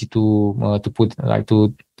possibility to put like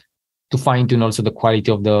to fine tune also the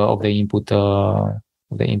quality of the input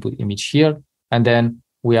image here, and then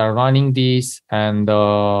we are running this and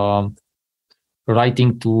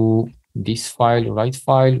writing to this file, write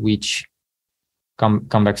file, which come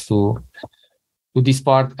back to this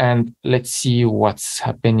part. And let's see what's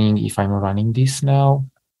happening if I'm running this now.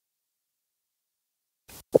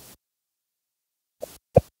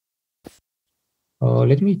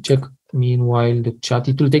 Let me check meanwhile the chat.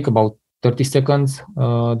 It will take about 30 seconds.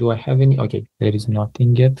 Do I have any? Okay, there is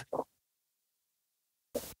nothing yet.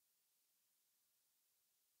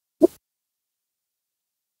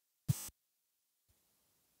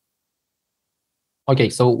 Okay,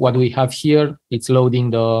 so what we have here, it's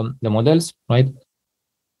loading the models, right?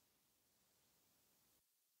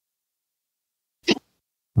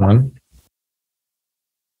 One.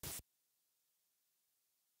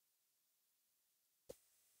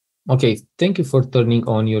 Okay, thank you for turning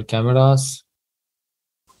on your cameras,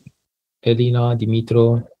 Elina,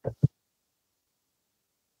 Dimitro.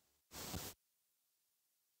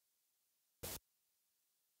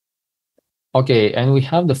 Okay, and we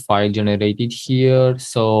have the file generated here.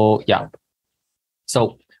 So yeah,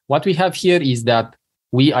 so what we have here is that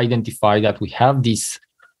we identify that we have these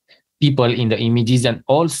people in the images and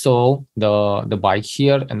also the bike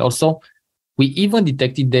here, and also we even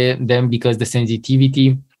detected them because the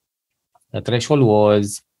sensitivity, the threshold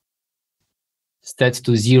was set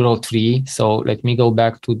to 0.3. So let me go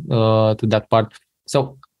back to that part.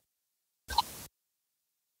 So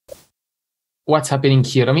what's happening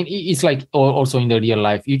here? I mean, it's like also in the real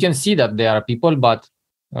life. You can see that there are people, but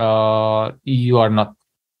you are not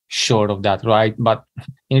sure of that, right? But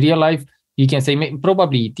in real life, you can say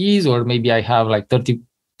probably it is, or maybe I have like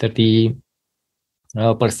 30%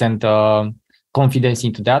 confidence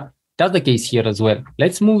into that. That's the case here as well.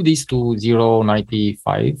 Let's move this to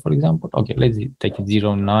 0.95, for example. Okay, let's take it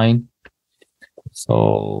 0.9.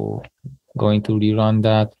 So going to rerun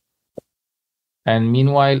that. And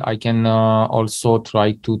meanwhile, I can also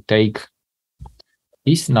try to take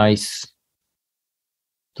this nice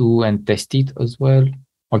 2 and test it as well.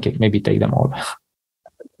 Okay, maybe take them all.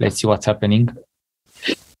 Let's see what's happening.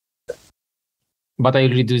 But I'll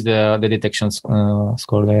reduce the detection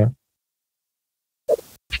score there.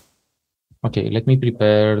 Okay, let me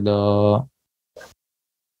prepare the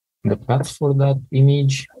path for that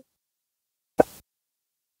image.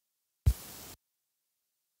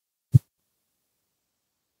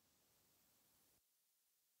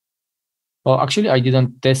 Oh, actually, I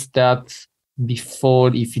didn't test that before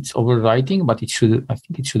if it's overwriting, but it should. I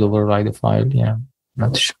think it should override the file. Yeah,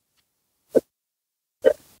 not sure.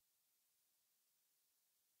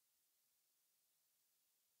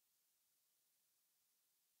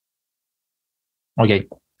 Okay,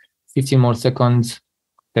 15 more seconds,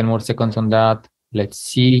 10 more seconds on that. Let's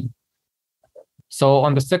see. So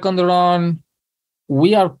on the second run,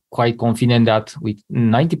 we are quite confident that with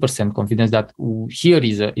 90% confidence that here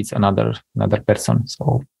it's another person.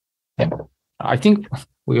 So yeah, I think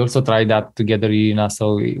we also tried that together, Irina.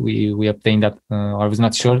 So we obtained that. I was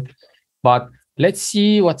not sure, but let's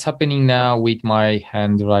see what's happening now with my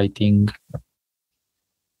handwriting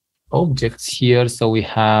objects here. So we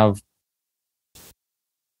have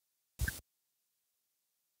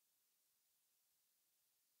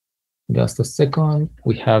just a second.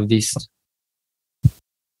 We have this.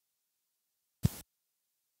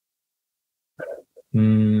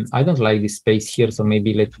 I don't like this space here, so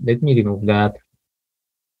maybe let me remove that.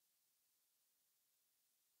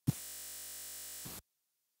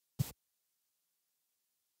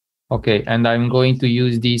 Okay, and I'm going to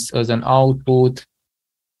use this as an output.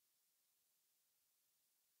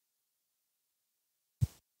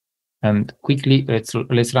 And quickly,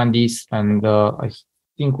 let's run this. And I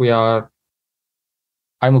think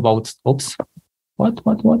I'm about. Oops. What?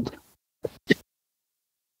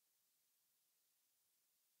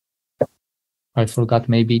 I forgot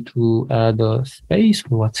maybe to add a space.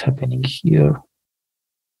 What's happening here?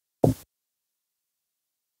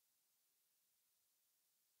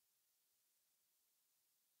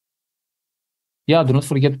 Yeah, do not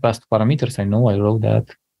forget past parameters. I know I wrote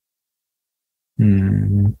that.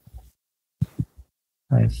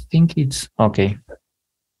 I think it's okay.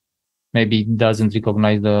 Maybe it doesn't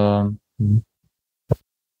recognize the.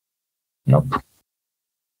 Nope.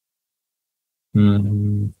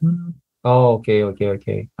 Oh,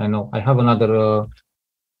 okay. I know. I have another.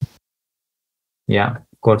 Yeah,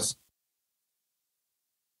 of course.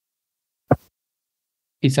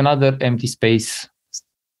 It's another empty space.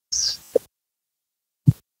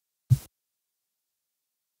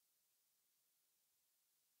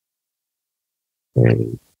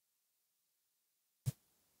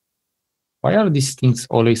 Why are these things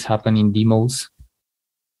always happen in demos?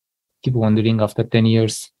 Keep wondering after 10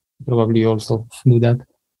 years. Probably also do that.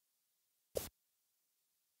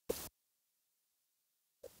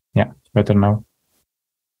 Yeah, better now.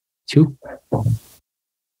 2.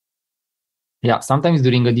 Yeah, sometimes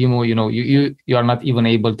during a demo, you are not even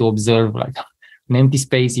able to observe like an empty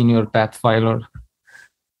space in your path file. Or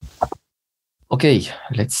okay,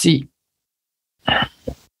 let's see.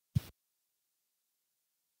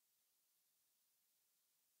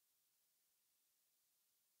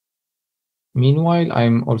 Meanwhile,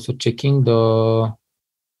 I'm also checking the.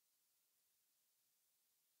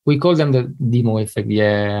 We call them the demo effect.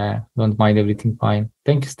 Yeah, don't mind, everything fine.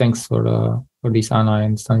 Thanks for this, Anna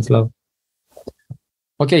and Stanislav.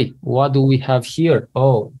 Okay, what do we have here?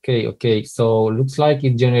 Oh, okay. So looks like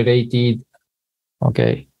it generated.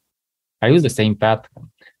 Okay, I use the same path.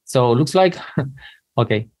 So looks like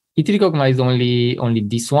okay, it recognized only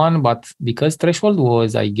this one, but because threshold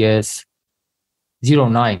was, I guess,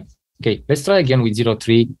 0.9. Okay, let's try again with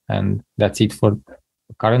 0.3, and that's it for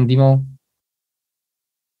the current demo.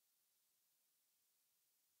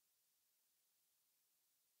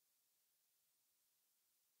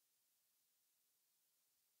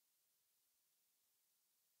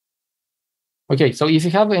 Okay, so if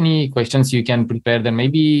you have any questions, you can prepare them.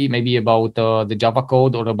 Maybe about the Java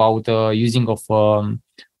code or about using of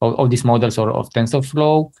these models or of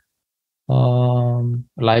TensorFlow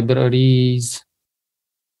libraries,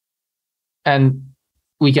 and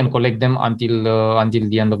we can collect them until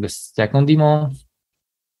the end of the second demo,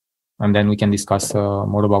 and then we can discuss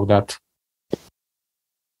more about that.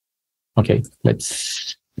 Okay,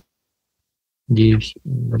 let's give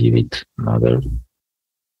it another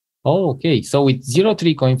Oh, okay. So with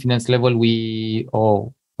 0.3 confidence level,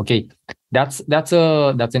 okay. That's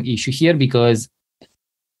an issue here because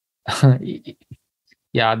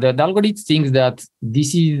yeah, the algorithm thinks that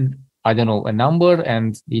this is, I don't know, a number,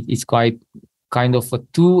 and it's quite kind of a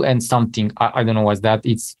 2 and something. I don't know what's that.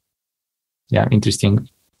 It's, yeah, interesting.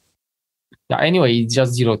 Yeah, anyway, it's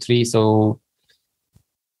just 0.3, so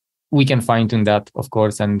we can fine tune that, of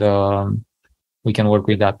course, and we can work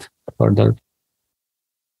with that further.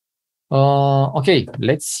 Okay,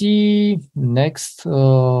 let's see next.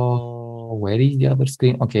 Where is the other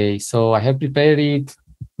screen? Okay, so I have prepared it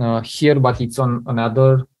here, but it's on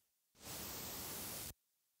another.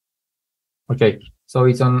 Okay, so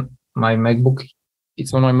it's on my MacBook.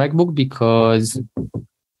 It's on my MacBook because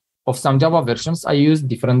of some Java versions I use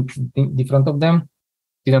different of them.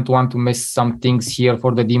 Didn't want to mess some things here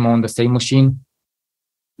for the demo on the same machine,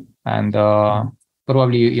 and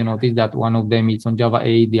probably you notice that one of them is on Java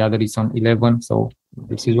 8, the other is on 11. So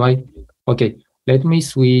this is why. Okay, let me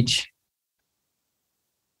switch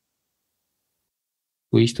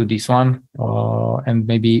to this one, and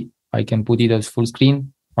maybe I can put it as full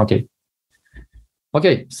screen. Okay.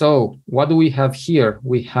 Okay, so what do we have here?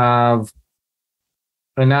 We have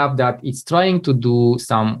an app that is trying to do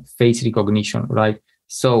some face recognition, right?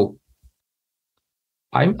 So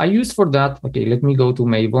I use for that, okay, let me go to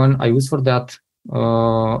Maven. I use for that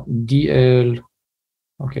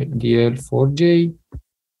DL4j.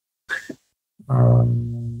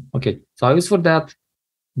 Okay, so I use for that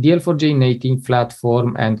DL4j native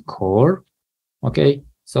platform and core. Okay,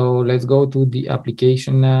 so let's go to the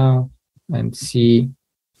application now and see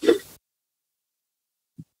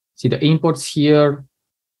the imports here.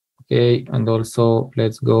 Okay, and also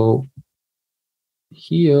let's go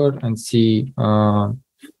here and see the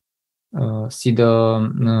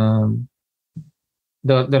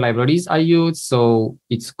libraries I use. So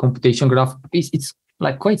it's computation graph. It's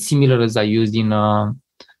like quite similar as I used in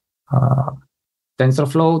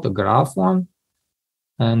TensorFlow, the graph one.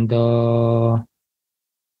 And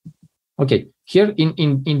okay, here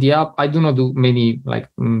in the app, I do not do many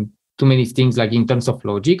too many things like in terms of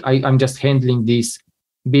logic. I'm just handling this,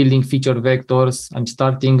 building feature vectors. I'm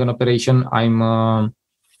starting an operation. I'm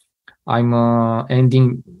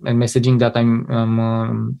ending and messaging that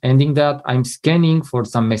I'm ending that. I'm scanning for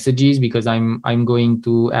some messages because I'm going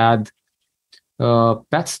to add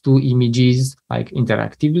paths to images like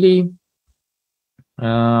interactively.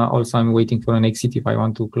 Also, I'm waiting for an exit if I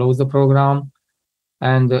want to close the program.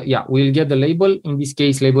 And yeah, we'll get the label. In this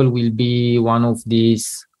case, label will be one of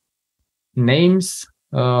these names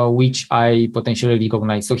which I potentially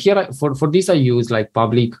recognize. So here, for this, I use like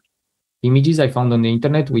public images I found on the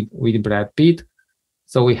internet with Brad Pitt.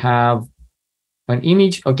 So we have an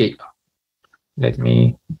image. Okay, let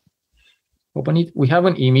me open it. We have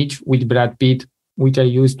an image with Brad Pitt, which I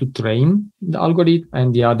used to train the algorithm,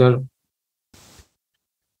 and the other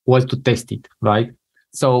was to test it, right?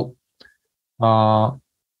 So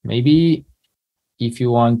maybe if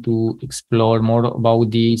you want to explore more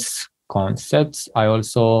about these concepts, I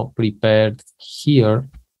also prepared here.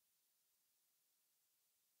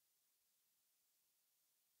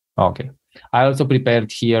 Okay, I also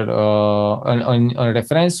prepared here a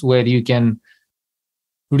reference where you can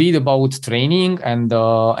read about training and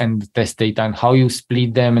test data and how you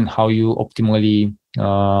split them and how you optimally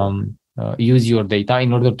use your data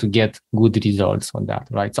in order to get good results on that,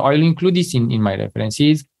 right? So I'll include this in my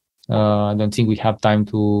references. I don't think we have time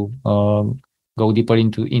to go deeper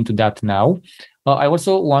into that now. I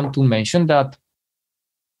also want to mention that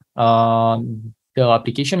the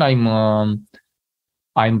application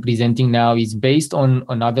I'm presenting now is based on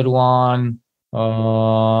another one.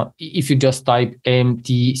 If you just type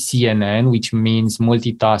MTCNN, which means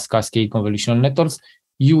multitask cascade convolutional networks,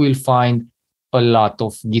 you will find a lot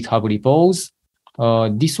of GitHub repos.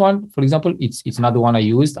 This one, for example, it's another one I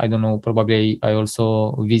used. I don't know, probably I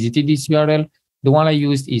also visited this URL. The one I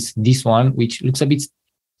used is this one, which looks a bit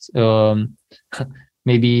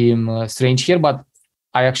maybe strange here, but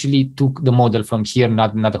I actually took the model from here,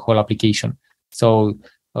 not the whole application. So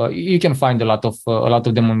you can find a lot of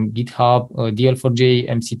them on GitHub. DL4j,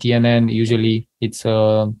 MCTNN. Usually, it's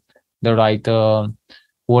the right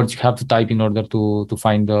words you have to type in order to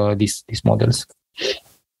find these models.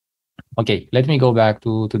 Okay, let me go back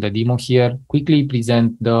to the demo here. Quickly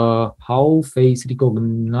present the how face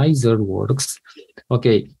recognizer works.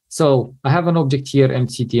 Okay, so I have an object here,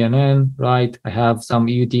 MCTNN, right? I have some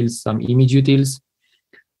utils, some image utils.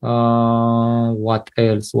 What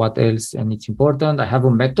else? And it's important. I have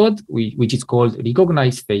a method which is called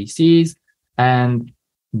recognize faces, and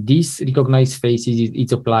this recognized faces,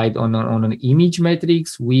 it's applied on an image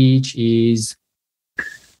matrix, which is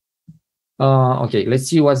okay. Let's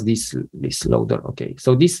see what's this loader. Okay,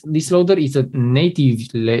 so this loader is a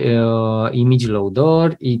native image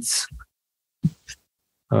loader. It's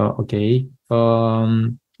okay.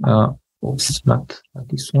 Oops, not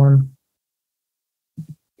this one.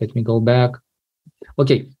 Let me go back.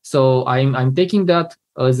 Okay, so I'm taking that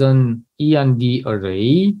as an E and D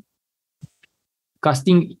array,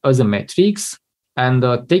 casting as a matrix, and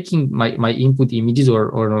taking my input images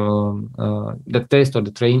or the test or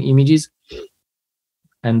the train images,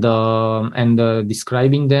 and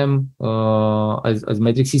describing them as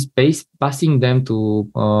matrices, passing them to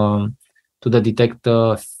the detect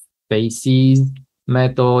faces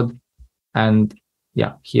method, and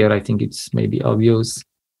yeah, here I think it's maybe obvious.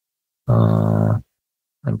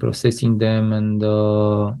 I'm processing them and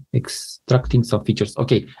extracting some features.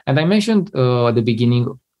 Okay, and I mentioned at the beginning.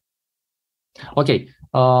 Okay,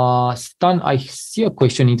 Stan, I see a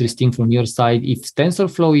question interesting from your side. If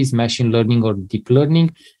TensorFlow is machine learning or deep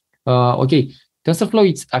learning, okay,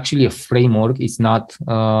 TensorFlow is actually a framework. It's not.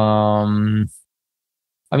 I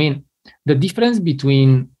mean, the difference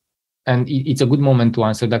between, and it's a good moment to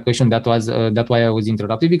answer that question. That's why I was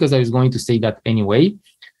interrupted, because I was going to say that anyway.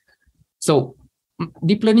 So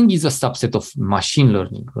deep learning is a subset of machine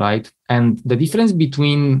learning, right? And the difference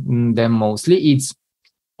between them mostly is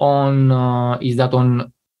that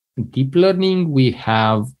on deep learning we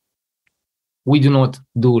do not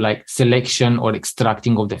do like selection or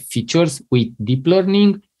extracting of the features. With deep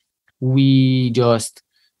learning, we just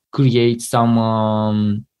create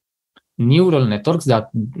some neural networks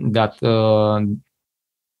that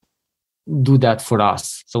do that for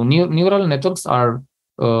us. So neural networks are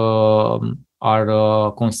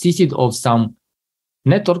consisted of some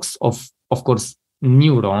networks of course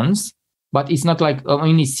neurons, but it's not like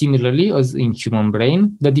only similarly as in human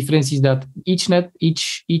brain. The difference is that each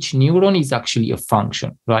neuron is actually a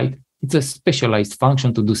function, right? It's a specialized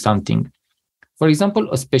function to do something. For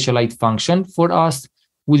example, a specialized function for us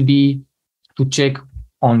would be to check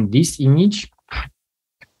on this image.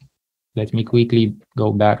 Let me quickly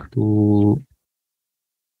go back to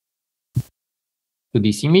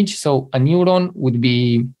this image. So a neuron would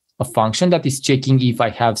be a function that is checking if I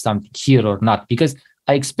have something here or not, because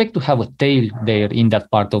I expect to have a tail there in that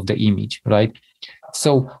part of the image, right?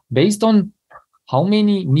 So based on how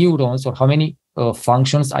many neurons or how many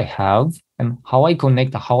functions I have and how I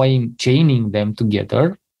connect, how I'm chaining them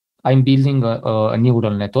together, I'm building a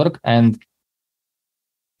neural network, and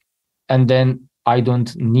then I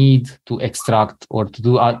don't need to extract or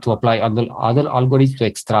to apply other algorithms to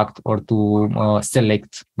extract or to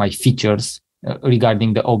select my features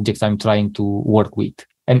regarding the objects I'm trying to work with.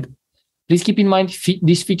 And please keep in mind,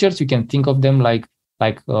 these features, you can think of them like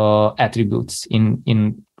attributes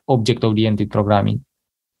in object-oriented programming.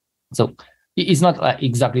 So it's not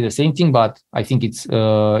exactly the same thing, but I think it's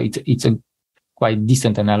a quite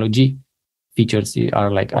decent analogy. Features are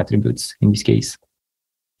like attributes in this case.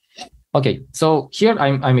 Okay, so here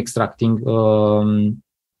I'm extracting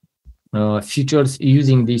features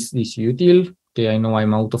using this util. Okay, I know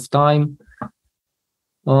I'm out of time.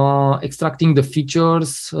 Extracting the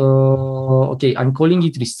features. Okay, I'm calling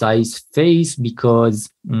it resize face because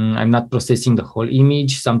I'm not processing the whole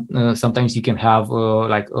image. Sometimes you can have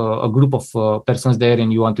like a group of persons there,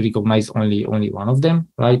 and you want to recognize only one of them,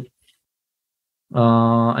 right?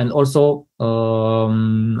 And also,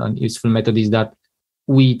 a useful method is that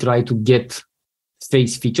we try to get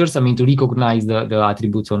face features. I mean, to recognize the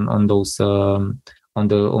attributes on those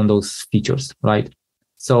features, right?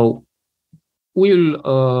 So we'll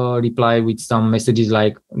reply with some messages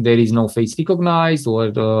like there is no face recognized,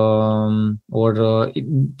 or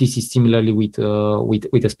this is similarly with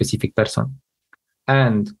a specific person.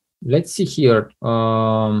 And let's see here.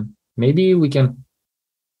 Maybe we can.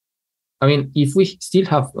 I mean, if we still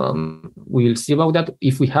have, we'll see about that.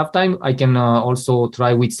 If we have time, I can also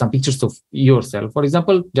try with some pictures of yourself, for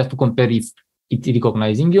example, just to compare if it's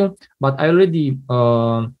recognizing you. But I already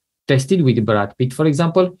tested with Brad Pitt, for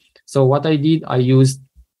example. So what I did, I used,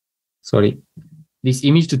 this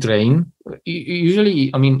image to train.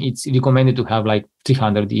 Usually, I mean, it's recommended to have like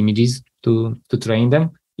 300 images to train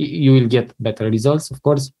them. You will get better results, of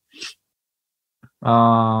course.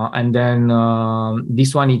 And then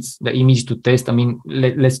this one is the image to test. I mean,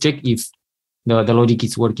 let's check if the logic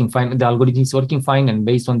is working fine, the algorithm is working fine, and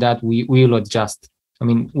based on that, we will adjust. I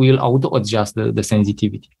mean, we'll auto adjust the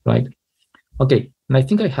sensitivity, right? Okay, and I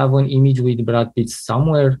think I have an image with Brad Pitt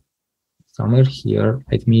somewhere here.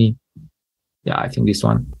 Let me, yeah, I think this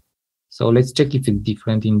one. So let's check if it's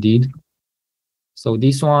different indeed. So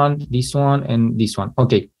this one, and this one.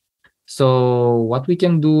 Okay. So what we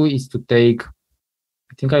can do is to take,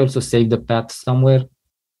 I think I also saved the path somewhere.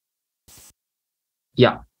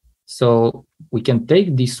 Yeah. So we can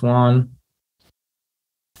take this one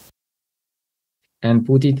and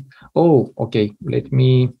put it. Oh, okay. Let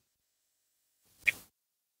me.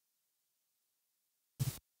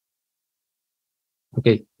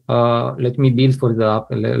 Okay. Let me build for the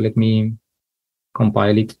app. Let me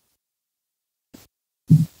compile it.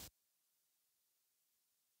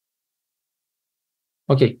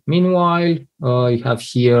 Okay. Meanwhile, you have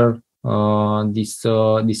here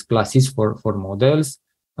these classes for models.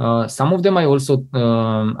 Some of them I also,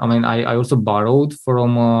 I mean, I also borrowed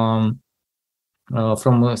from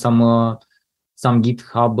some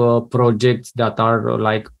GitHub projects that are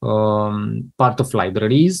like part of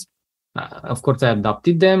libraries. Of course, I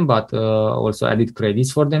adapted them, but also added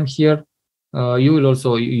credits for them here. You will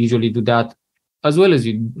also usually do that, as well as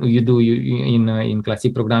you do in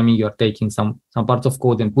classic programming. You are taking some parts of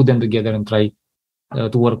code and put them together and try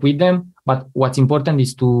to work with them. But what's important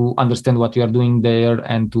is to understand what you are doing there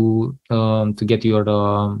and to get your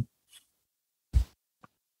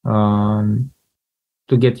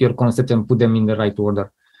concepts and put them in the right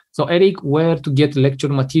order. So Eric, where to get lecture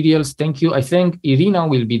materials? Thank you. I think Irina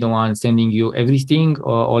will be the one sending you everything,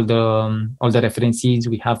 all the references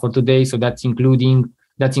we have for today. So that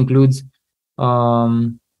includes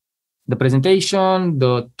the presentation,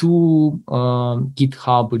 the 2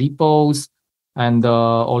 GitHub repos, and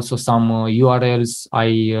also some URLs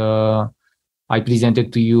I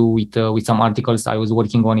presented to you with some articles I was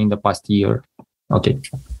working on in the past year. Okay.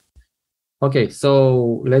 Okay,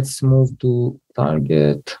 so let's move to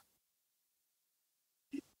target.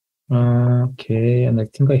 Okay, and I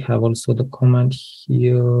think I have also the comment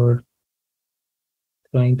here.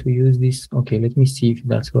 Trying to use this. Okay, let me see if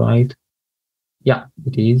that's right. Yeah,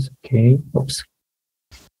 it is. Okay, oops.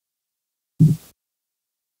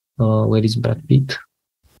 Where is Brad Pitt?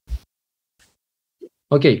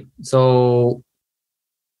 Okay, so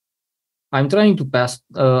I'm trying to pass,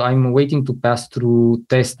 I'm waiting to pass through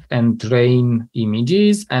test and train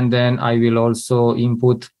images, and then I will also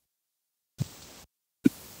input.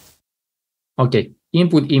 Okay,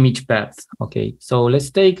 input image path. Okay, so let's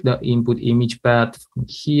take the input image path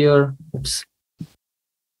here, oops,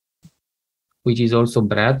 which is also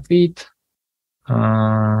Brad Pitt.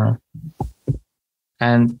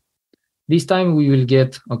 And this time we will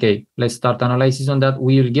get, okay, let's start analysis on that.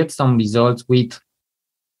 We will get some results with,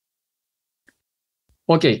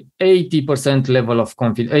 okay, 80% level of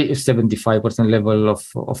confidence, 75% level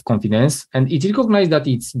of confidence. And it recognized that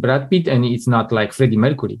it's Brad Pitt and it's not like Freddie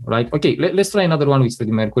Mercury, right? Okay, let's try another one with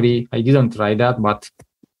Freddie Mercury. I didn't try that, but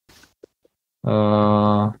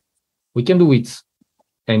we can do with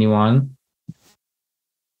anyone.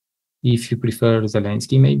 If you prefer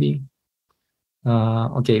Zelensky, maybe.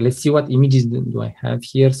 Okay, let's see what images do I have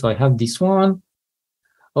here. So I have this one.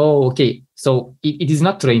 Oh, okay. So it is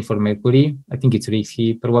not trained for Mercury. I think it's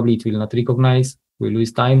risky. Probably it will not recognize. We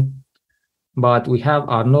lose time. But we have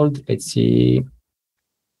Arnold. Let's see.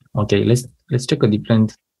 Okay, let's check a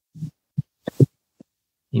different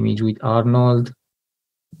image with Arnold.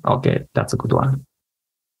 Okay, that's a good one.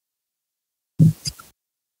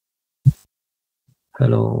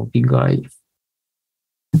 Hello, big guy.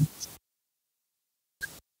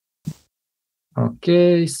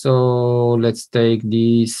 Okay, so let's take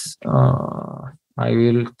this. I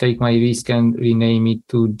will take my risk and rename it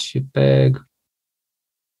to JPEG.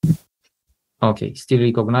 Okay, still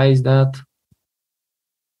recognize that.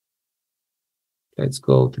 Let's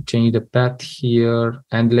go to change the path here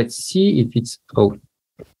and let's see if it's, oh,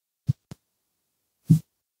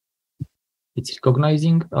 it's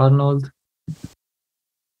recognizing Arnold.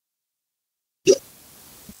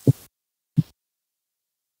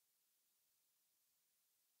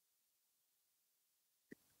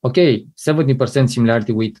 Okay, 70%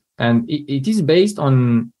 similarity with, and it is based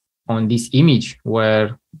on this image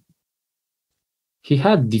where he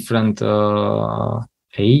had different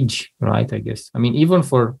age, right? I guess. I mean, even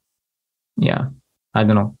for, yeah, I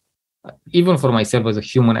don't know. Even for myself as a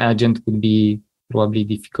human agent would be probably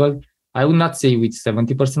difficult. I would not say with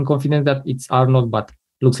 70% confidence that it's Arnold, but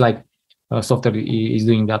looks like software is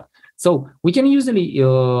doing that. So we can usually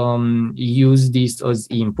use this as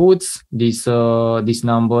inputs, these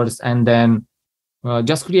numbers, and then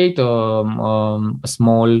just create a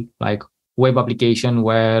small like web application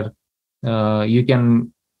where you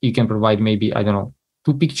can provide maybe, I don't know,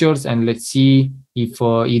 2 pictures, and let's see if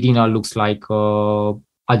Irina looks like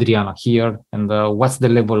Adriana here, and what's the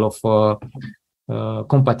level of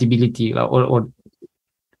compatibility or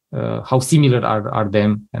how similar are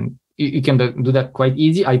them, and you can do that quite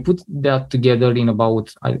easy. I put that together in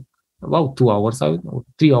about 2 hours, or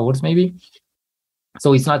 3 hours maybe.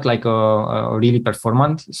 So it's not like a really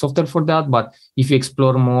performant software for that, but if you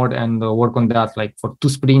explore more and work on that, like for 2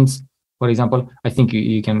 sprints, for example, I think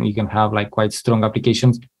you can have like quite strong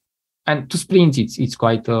applications. And 2 sprints, it's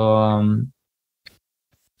quite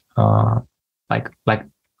like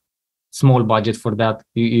small budget for that.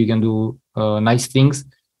 You can do nice things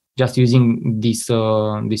just using these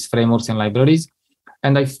frameworks and libraries.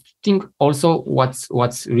 And I think also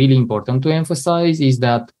what's really important to emphasize is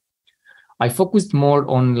that I focused more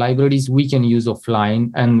on libraries we can use offline,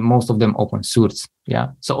 and most of them open source. Yeah.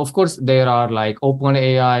 So of course there are like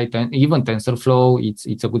OpenAI, even TensorFlow.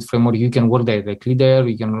 It's a good framework. You can work directly there.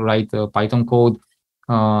 You can write Python code.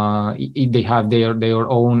 They have their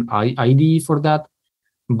own IDE for that.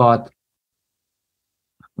 But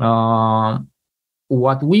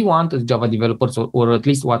what we want as Java developers, or at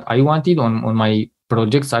least what I wanted on my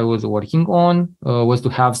projects I was working on, was to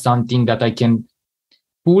have something that I can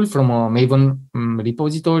pull from a Maven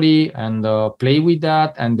repository and play with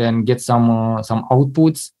that, and then get some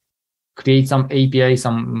outputs, create some API,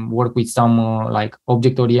 work with some like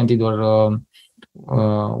object-oriented or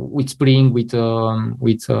with Spring, with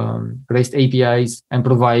REST APIs, and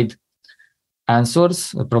provide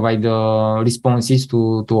answers, provide responses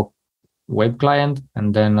to a web client,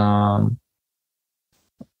 and then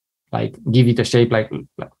like give it a shape, like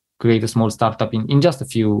create a small startup in just a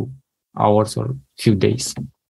few hours or few days.